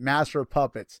 Battery, Master of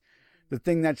Puppets, The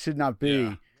Thing That Should Not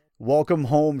Be, Welcome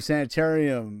Home,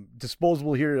 Sanitarium,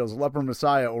 Disposable Heroes, Leper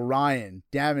Messiah, Orion,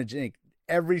 Damage Inc.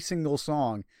 Every single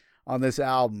song on this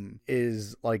album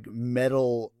is like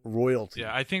metal royalty.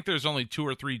 Yeah, I think there's only 2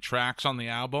 or 3 tracks on the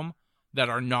album that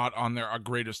are not on their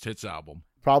greatest hits album.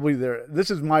 Probably this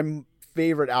is my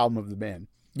favorite album of the band.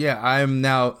 Yeah, I'm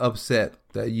now upset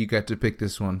that you got to pick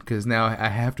this one, because now I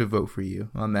have to vote for you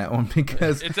on that one,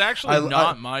 because it's actually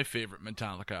not my favorite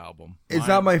Metallica album. It's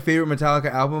not my favorite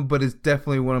Metallica album, but it's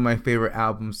definitely one of my favorite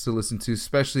albums to listen to,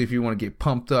 especially if you want to get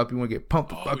pumped up, you want to get pumped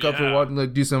the fuck up or want to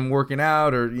do some working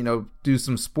out or, do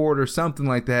some sport or something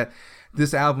like that.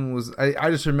 This album was,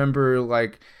 I just remember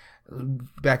like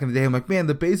back in the day. I'm like, man,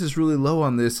 the bass is really low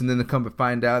on this, and then to come to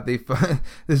find out,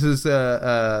 this is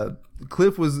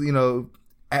Cliff was,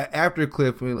 after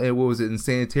Cliff, what was it, in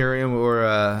Sanitarium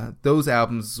or those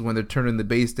albums when they're turning the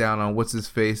bass down on what's his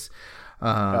face.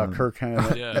 Kirk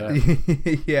Hammett.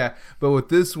 Yeah, but with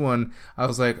this one, I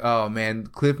was like, oh man,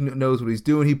 Cliff knows what he's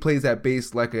doing. He plays that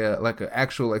bass like a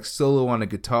actual like solo on a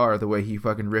guitar, the way he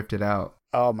fucking riffed it out.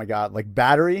 Oh my god, like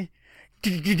Battery.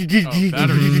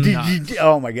 Battery.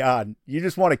 Oh my god, you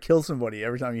just want to kill somebody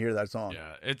every time you hear that song.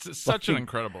 Yeah, it's such an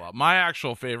incredible album. My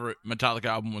actual favorite Metallica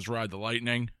album was Ride the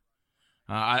Lightning.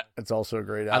 It's also a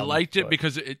great album. I liked it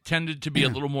because it tended to be a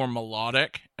little more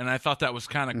melodic, and I thought that was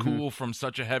kind of cool from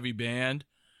such a heavy band.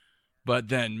 But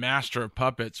then Master of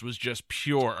Puppets was just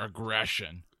pure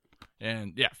aggression.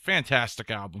 And yeah, fantastic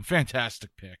album, fantastic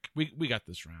pick. We got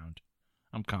this round.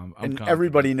 I'm confident.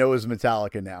 Everybody knows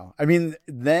Metallica now. I mean,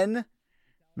 then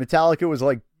Metallica was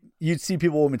like, you'd see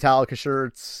people with Metallica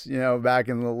shirts, back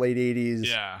in the late 80s.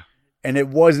 Yeah. And it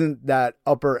wasn't that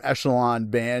upper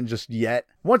echelon band just yet.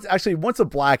 Once a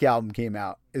Black Album came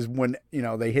out is when,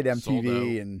 they hit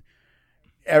MTV and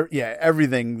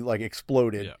everything like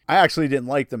exploded. Yeah. I actually didn't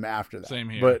like them after that. Same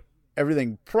here. But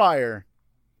everything prior,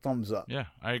 thumbs up. Yeah,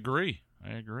 I agree.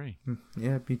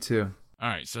 Yeah, me too. All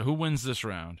right, so who wins this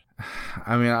round?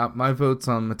 I mean, my vote's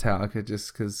on Metallica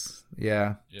just because,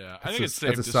 Yeah, I think it's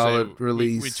safe to solid say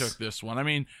release. We took this one. I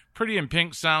mean, Pretty in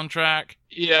Pink soundtrack.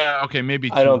 Yeah, okay,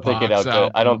 maybe I don't think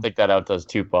that outdoes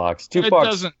Tupac's.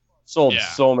 Tupac's sold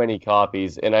so many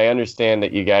copies, and I understand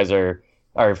that you guys are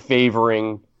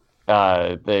favoring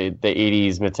the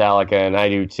 80s Metallica, and I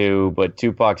do too, but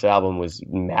Tupac's album was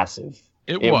massive.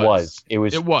 It was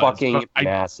fucking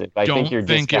massive. I think you're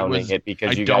discounting it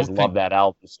because you guys love that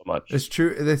album so much. It's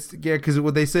true. Because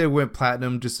what they say, it went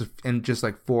platinum in just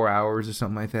like 4 hours or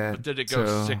something like that. But did it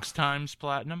go 6 times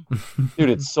platinum? Dude,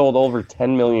 it sold over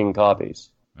 10 million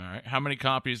copies. All right. How many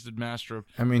copies did Master of...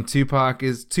 I mean, Tupac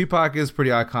is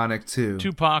pretty iconic too.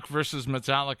 Tupac versus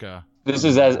Metallica. This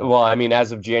is as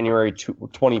of January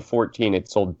 2014, it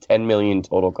sold 10 million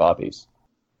total copies.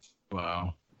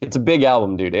 Wow. It's a big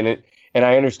album, dude, and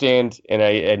I understand,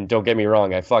 and don't get me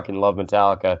wrong, I fucking love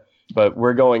Metallica, but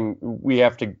we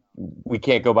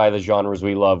can't go by the genres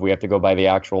we love. We have to go by the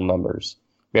actual numbers.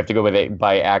 We have to go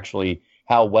by actually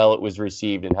how well it was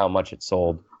received and how much it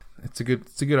sold. It's a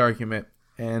good argument.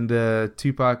 And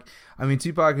Tupac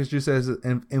is just as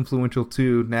influential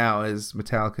too now as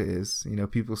Metallica is.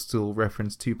 People still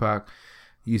reference Tupac,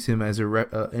 use him as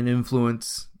an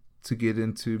influence to get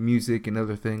into music and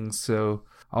other things. So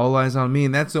All Eyes on Me,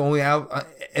 and that's the only album.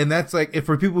 And that's like, if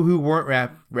for people who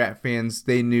weren't rap fans,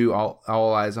 they knew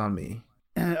All Eyes on Me.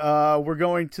 We're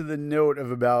going to the note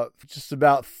of about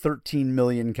 13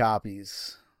 million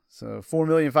copies. So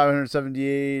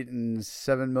 4,578,000 and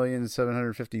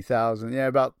 7,750,000. Yeah,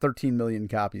 about 13 million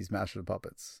copies. Master of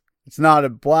Puppets. It's not a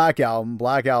Black Album.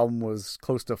 Black Album was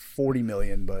close to 40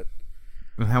 million, but.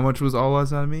 And how much was All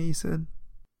Eyes on Me? You said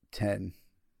 10.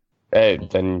 Hey,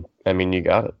 then you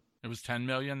got it. It was 10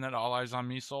 million that All Eyes on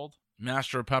Me sold.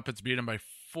 Master of Puppets beat him by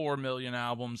 4 million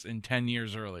albums in 10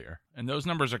 years earlier. And those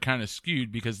numbers are kind of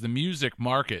skewed because the music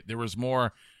market, there was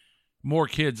more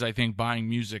kids, I think, buying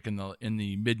music in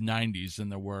the mid-90s than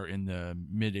there were in the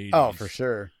mid-80s. Oh, for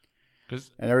sure.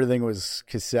 And everything was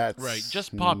cassettes. Right,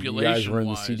 just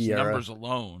population-wise, numbers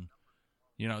alone,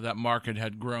 that market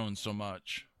had grown so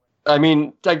much. I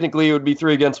mean, technically it would be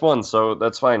 3 against 1, so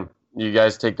that's fine. You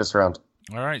guys take this round.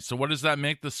 All right, so what does that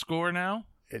make the score now?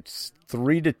 It's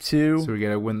 3-2. So we got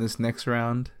to win this next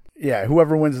round? Yeah,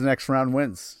 whoever wins the next round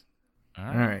wins. All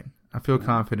right. I feel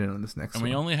confident on this next one. And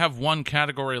we only have one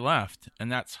category left, and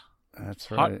that's right.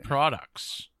 Hot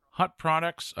Products. Hot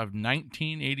Products of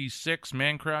 1986.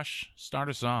 Mancrush, start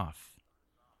us off.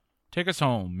 Take us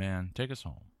home, man. Take us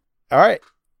home. All right.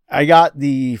 I got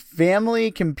the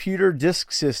Family Computer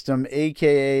Disk System,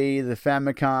 a.k.a. the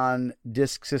Famicom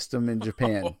Disk System in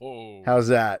Japan. How's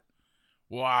that?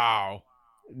 Wow.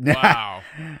 Wow.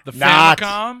 The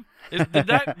Famicom? Did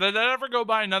that ever go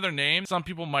by another name? Some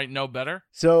people might know better.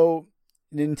 So,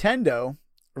 Nintendo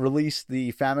released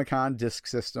the Famicom Disk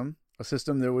System, a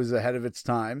system that was ahead of its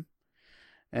time.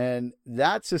 And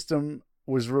that system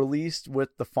was released with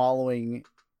the following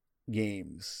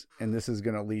games. And this is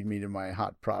going to lead me to my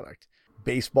hot product.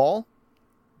 Baseball,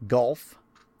 golf,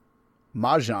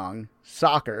 mahjong,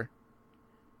 soccer,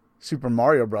 Super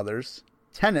Mario Brothers,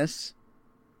 tennis,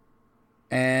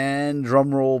 and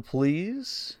drum roll,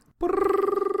 please.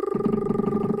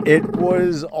 It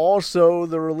was also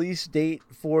the release date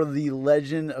for The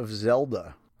Legend of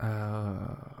Zelda.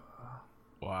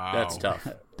 Wow. That's tough.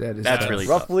 That's That's really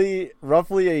tough.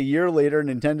 Roughly a year later,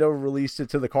 Nintendo released it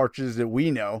to the cartridges that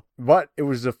we know, but it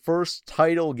was the first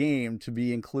title game to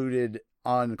be included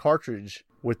on cartridge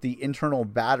with the internal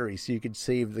battery so you could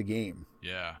save the game.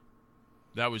 Yeah.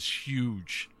 That was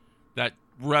huge. That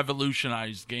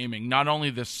revolutionized gaming. Not only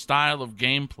the style of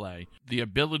gameplay, the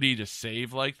ability to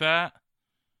save like that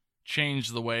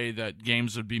changed the way that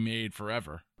games would be made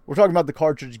forever. We're talking about the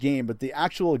cartridge game, but the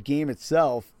actual game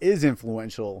itself is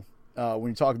influential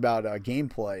when you talk about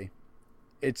gameplay.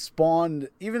 It spawned,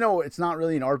 even though it's not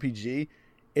really an RPG,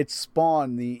 it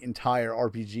spawned the entire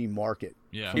RPG market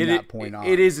from that point on.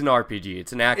 It is an RPG.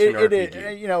 It's an action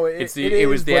RPG. It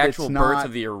was the actual birth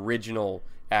of the original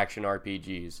action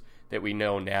RPGs that we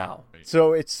know now.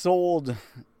 So it sold,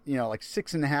 like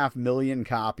 6.5 million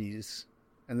copies,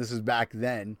 and this is back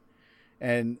then.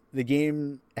 And the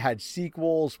game had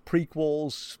sequels,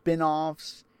 prequels,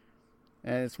 spin-offs,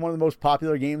 and it's one of the most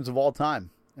popular games of all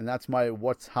time. And that's my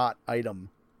What's Hot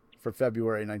item for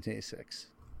February 1986.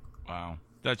 Wow,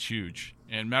 that's huge.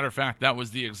 And matter of fact, that was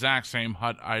the exact same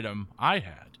hot item I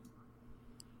had.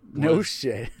 No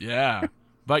shit. Yeah.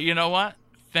 But you know what?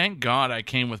 Thank God I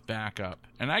came with backup.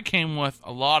 And I came with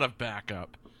a lot of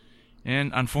backup.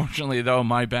 And unfortunately, though,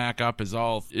 my backup is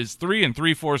 3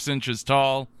 3/4 inches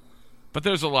tall. But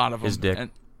there's a lot of them. His dick.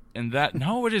 And that,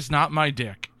 no, it is not my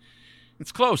dick.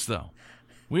 It's close, though.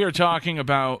 We are talking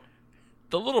about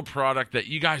the little product that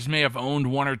you guys may have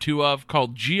owned one or two of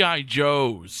called G.I.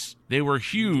 Joes. They were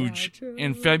huge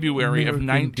in February of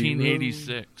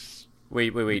 1986.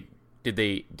 Wait. Did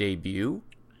they debut?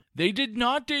 They did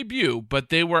not debut, but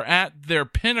they were at their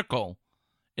pinnacle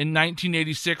in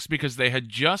 1986 because they had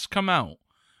just come out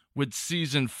with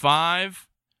Series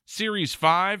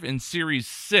 5 and Series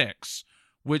 6,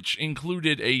 which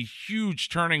included a huge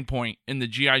turning point in the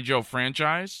G.I. Joe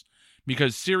franchise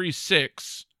because Series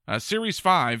 5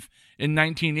 in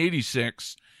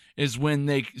 1986 is when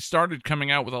they started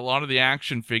coming out with a lot of the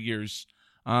action figures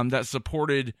that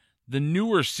supported the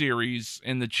newer series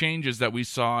and the changes that we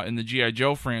saw in the G.I.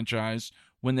 Joe franchise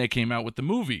when they came out with the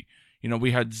movie.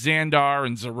 We had Xandar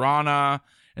and Zarana,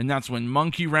 and that's when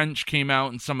Monkey Wrench came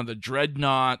out and some of the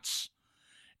Dreadnoughts.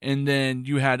 And then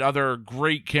you had other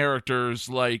great characters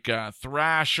like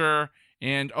Thrasher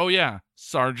and,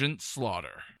 Sergeant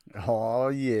Slaughter. Oh,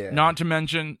 yeah. Not to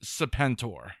mention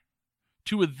Serpentor.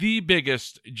 Two of the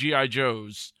biggest G.I.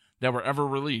 Joes that were ever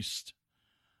released.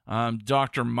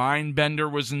 Dr.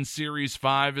 Mindbender was in Series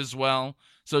 5 as well.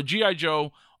 So G.I.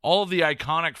 Joe, all of the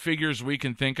iconic figures we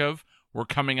can think of were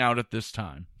coming out at this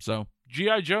time. So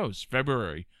G.I. Joes,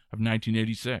 February of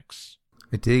 1986.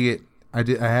 I dig it. I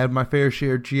had my fair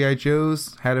share of G.I.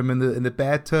 Joes. Had them in the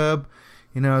bathtub.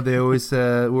 They always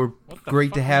were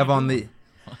great to have on the.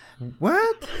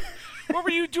 What? What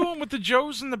were you doing with the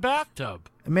Joes in the bathtub?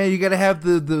 Man, you got to have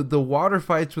the water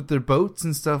fights with their boats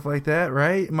and stuff like that,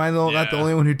 right? Am I not the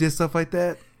only one who did stuff like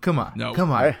that? Come on, no.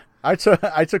 Come on. I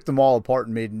took them all apart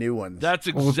and made new ones. That's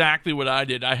exactly what I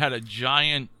did. I had a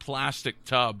giant plastic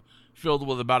tub filled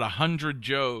with about 100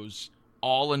 Joes,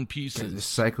 all in pieces.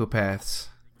 Psychopaths.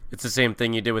 It's the same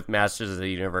thing you did with Masters of the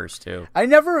Universe, too. I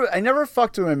never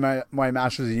fucked with my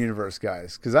Masters of the Universe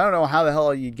guys, because I don't know how the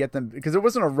hell you get them, because it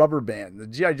wasn't a rubber band. The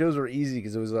G.I. Joes were easy,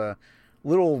 because it was a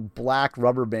little black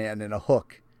rubber band and a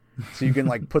hook. So you can,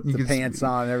 put the pants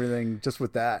on and everything just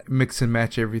with that. Mix and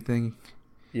match everything.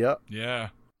 Yep. Yeah.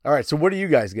 All right, so what do you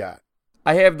guys got?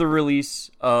 I have the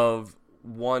release of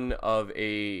one of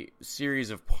a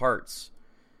series of parts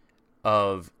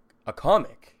of a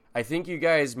comic. I think you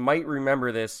guys might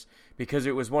remember this because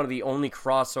it was one of the only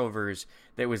crossovers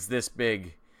that was this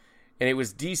big. And it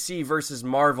was DC versus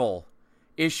Marvel,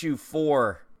 issue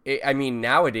 4.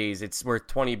 Nowadays it's worth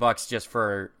 $20 just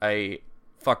for a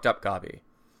fucked up copy.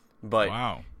 But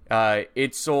wow.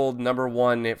 It sold number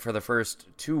 1 for the first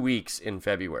 2 weeks in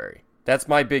February. That's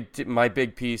my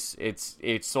big piece.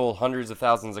 It sold hundreds of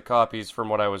thousands of copies from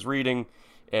what I was reading.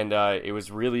 And it was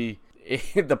really...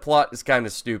 the plot is kind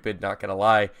of stupid, not gonna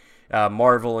lie.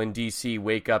 Marvel and DC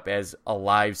wake up as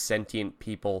alive, sentient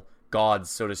people, gods,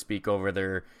 so to speak, over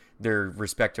their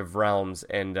respective realms,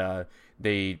 and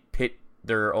they pit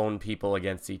their own people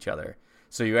against each other.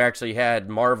 So you actually had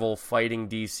Marvel fighting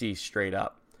DC straight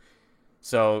up.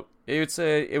 So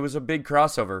it was a big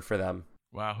crossover for them.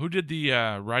 Wow, who did the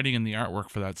writing and the artwork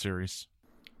for that series?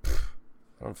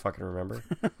 I don't fucking remember.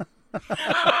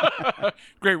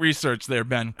 Great research there,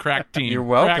 Ben. Crack team. You're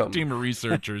welcome. Crack team of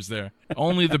researchers there.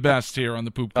 Only the best here on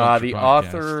the Poop Culture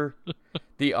podcast.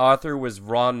 The author was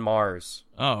Ron Mars.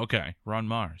 Oh, okay. Ron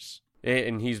Mars.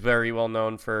 And he's very well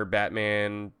known for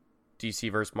Batman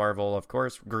DC vs. Marvel, of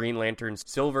course, Green Lantern,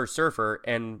 Silver Surfer,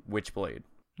 and Witchblade.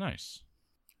 Nice.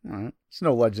 All right. It's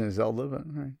no Legend of Zelda, but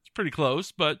all right. It's pretty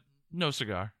close, but no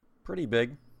cigar. Pretty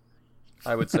big,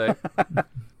 I would say.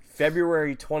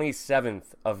 February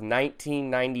 27th of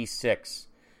 1996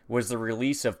 was the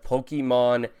release of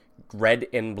Pokemon Red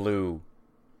and Blue.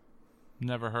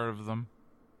 Never heard of them.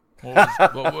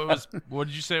 What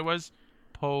did you say it was?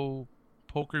 Poke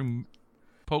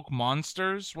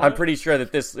Monsters? What? I'm pretty sure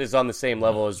that this is on the same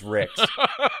level as Rick's.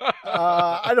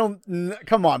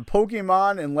 Come on,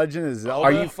 Pokemon and Legend of Zelda.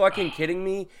 Are you fucking kidding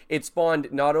me? It spawned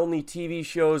not only TV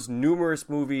shows, numerous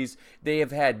movies. They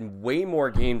have had way more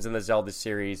games in the Zelda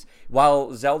series.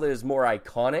 While Zelda is more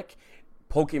iconic,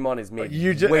 Pokemon has made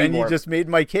way more. You just made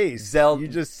my case.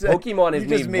 Pokemon has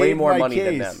made way more money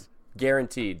than them.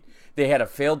 Guaranteed. They had a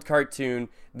failed cartoon.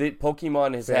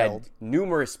 Pokemon has had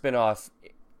numerous spin-off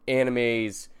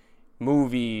animes,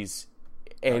 movies,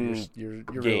 and you're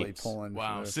games. really pulling.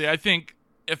 Wow. See, I think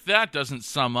if that doesn't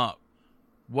sum up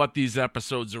what these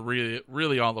episodes are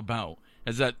really all about,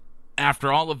 is that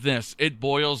after all of this, it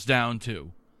boils down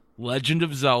to Legend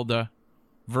of Zelda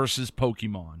versus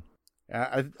Pokemon.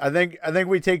 I think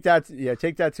we take that.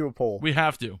 Take that to a poll. We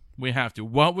have to.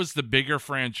 What was the bigger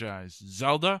franchise,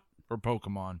 Zelda or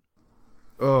Pokemon?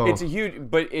 Oh, It's a huge,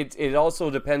 but it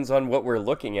also depends on what we're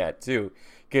looking at too.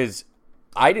 Because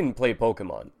I didn't play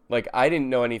Pokemon. Like, I didn't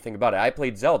know anything about it. I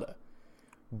played Zelda.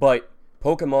 But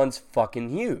Pokemon's fucking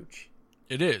huge.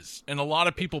 It is. And a lot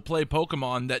of people play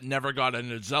Pokemon that never got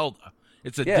into Zelda.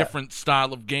 It's a different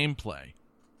style of gameplay.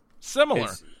 Similar,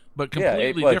 but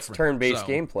completely different. It's turn-based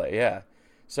gameplay, yeah.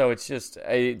 So it's just,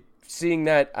 seeing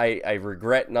that, I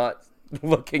regret not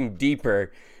looking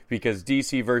deeper, because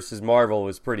DC versus Marvel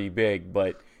was pretty big,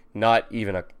 but not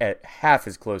even at half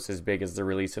as close as big as the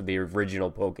release of the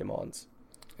original Pokemons.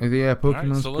 Yeah,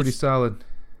 Pokemon's so pretty solid.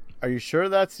 Are you sure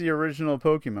that's the original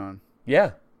Pokemon?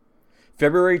 Yeah.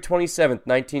 February 27th,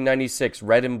 1996,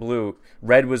 Red and Blue.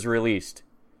 Red was released.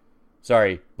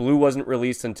 Sorry, Blue wasn't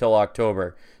released until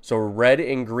October. So Red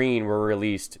and Green were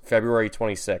released February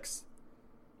 27th,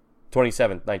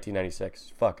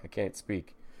 1996. Fuck, I can't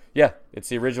speak. Yeah, it's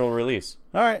the original release.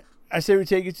 All right. I say we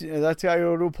take it. That's got to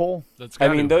go to a poll.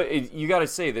 You got to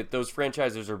say that those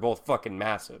franchises are both fucking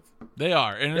massive. They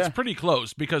are, and it's pretty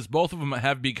close because both of them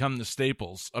have become the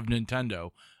staples of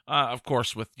Nintendo. Of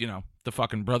course, with the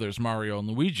fucking brothers Mario and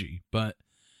Luigi, but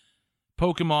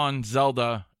Pokemon,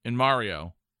 Zelda, and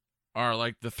Mario are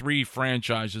like the three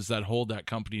franchises that hold that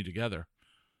company together.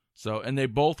 So, and they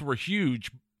both were huge,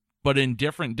 but in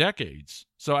different decades.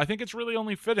 So I think it's really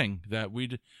only fitting that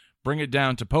we'd bring it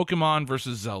down to Pokemon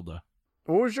versus Zelda.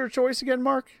 What was your choice again,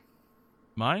 Mark?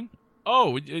 Mine?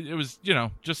 Oh, it was,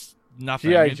 just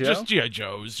nothing. G.I. Joe? Just G.I.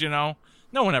 Joes, No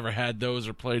one ever had those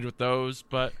or played with those,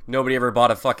 but... Nobody ever bought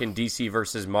a fucking DC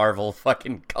versus Marvel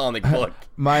fucking comic book.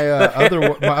 My other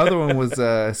one was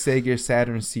Sega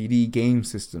Saturn CD game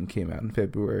system, came out in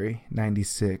February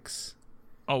 96.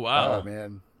 Oh, wow. Oh,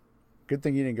 man. Good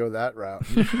thing you didn't go that route.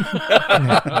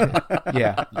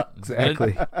 Yeah,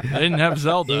 exactly. They didn't have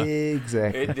Zelda.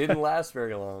 Exactly. It didn't last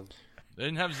very long. They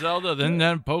didn't have Zelda. They didn't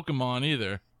have Pokemon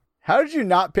either. How did you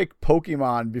not pick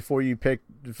Pokemon before you picked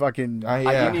the fucking I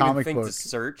didn't even comic think book? to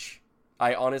search.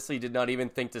 I honestly did not even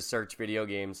think to search video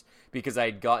games because I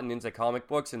had gotten into comic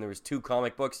books, and there was two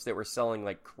comic books that were selling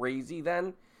like crazy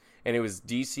then, and it was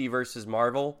DC versus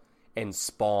Marvel and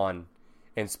Spawn.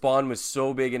 And Spawn was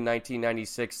so big in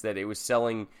 1996 that it was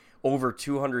selling over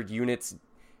 200 units,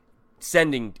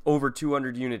 sending over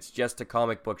 200 units just to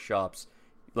comic book shops,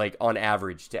 like on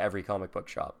average to every comic book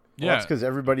shop. Well, that's because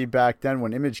everybody back then,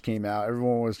 when Image came out,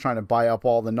 everyone was trying to buy up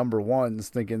all the number ones,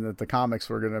 thinking that the comics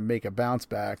were going to make a bounce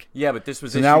back. Yeah, but this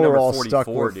was so issue now number we're all 44, stuck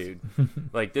with... dude.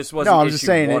 Like, this wasn't no, I'm issue just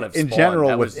saying, one of in Spawn. general,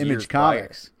 that with was Image years prior.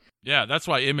 Comics. Yeah, that's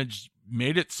why Image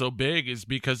made it so big, is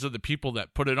because of the people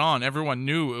that put it on. Everyone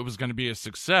knew it was going to be a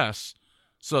success,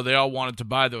 so they all wanted to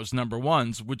buy those number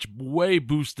ones, which way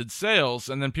boosted sales.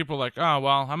 And then people were like, oh,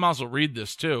 well, I might as well read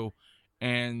this too.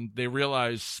 And they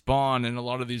realized Spawn and a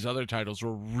lot of these other titles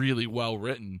were really well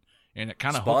written, and it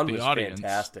kind of hooked the audience. Spawn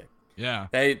was fantastic.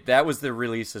 Yeah. That was the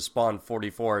release of Spawn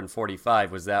 44 and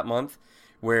 45 was that month,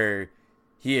 where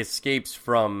he escapes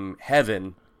from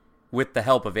heaven with the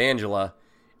help of Angela,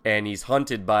 and he's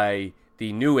hunted by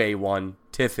the new A1,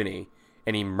 Tiffany,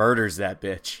 and he murders that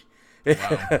bitch.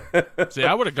 Wow. See,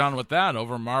 I would have gone with that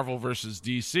over Marvel versus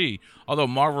DC, although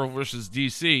Marvel versus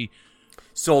DC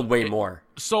sold way more.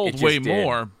 Sold way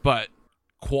more, but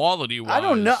quality-wise,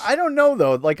 I don't know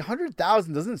though. Like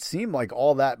 100,000 doesn't seem like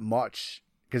all that much,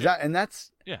 because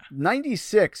that's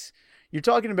 96. You're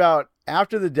talking about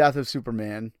after the death of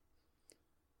Superman,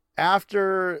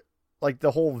 after like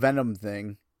the whole Venom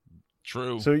thing.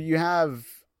 True. So you have,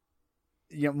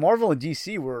 Marvel and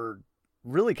DC were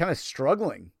really kind of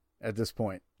struggling at this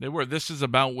point. They were. This is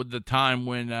about with the time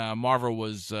when Marvel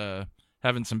was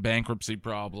having some bankruptcy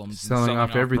problems, selling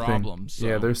off everything. Problems, so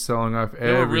yeah, they're selling off everything.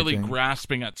 They were really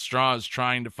grasping at straws,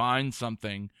 trying to find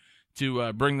something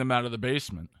to bring them out of the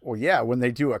basement. Well, yeah, when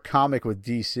they do a comic with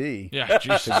DC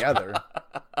together.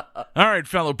 All right,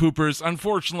 fellow poopers.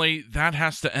 Unfortunately, that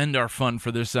has to end our fun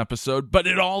for this episode, but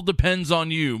it all depends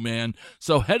on you, man.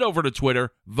 So head over to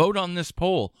Twitter, vote on this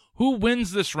poll. Who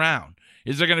wins this round?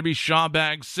 Is it going to be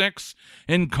Shawbag 6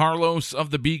 and Carlos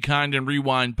of the Be Kind and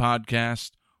Rewind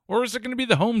podcast? Or is it going to be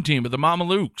the home team of the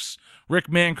Mamalukes, Rick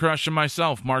Mancrush and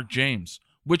myself, Marc James?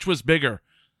 Which was bigger,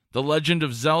 The Legend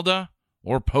of Zelda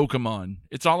or Pokemon?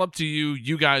 It's all up to you.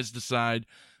 You guys decide.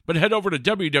 But head over to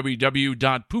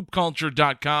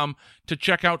www.poopculture.com to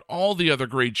check out all the other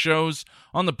great shows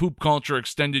on the Poop Culture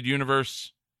Extended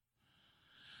Universe.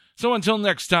 So until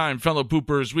next time, fellow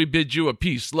poopers, we bid you a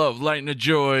peace, love, light, and a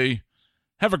joy.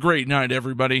 Have a great night,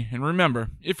 everybody. And remember,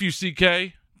 if you see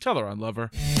Kay, tell her I love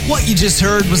her. What you just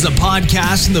heard was a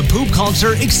podcast in the Poop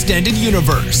Culture Extended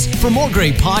Universe. For more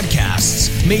great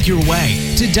podcasts, make your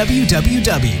way to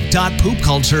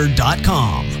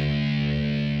www.poopculture.com.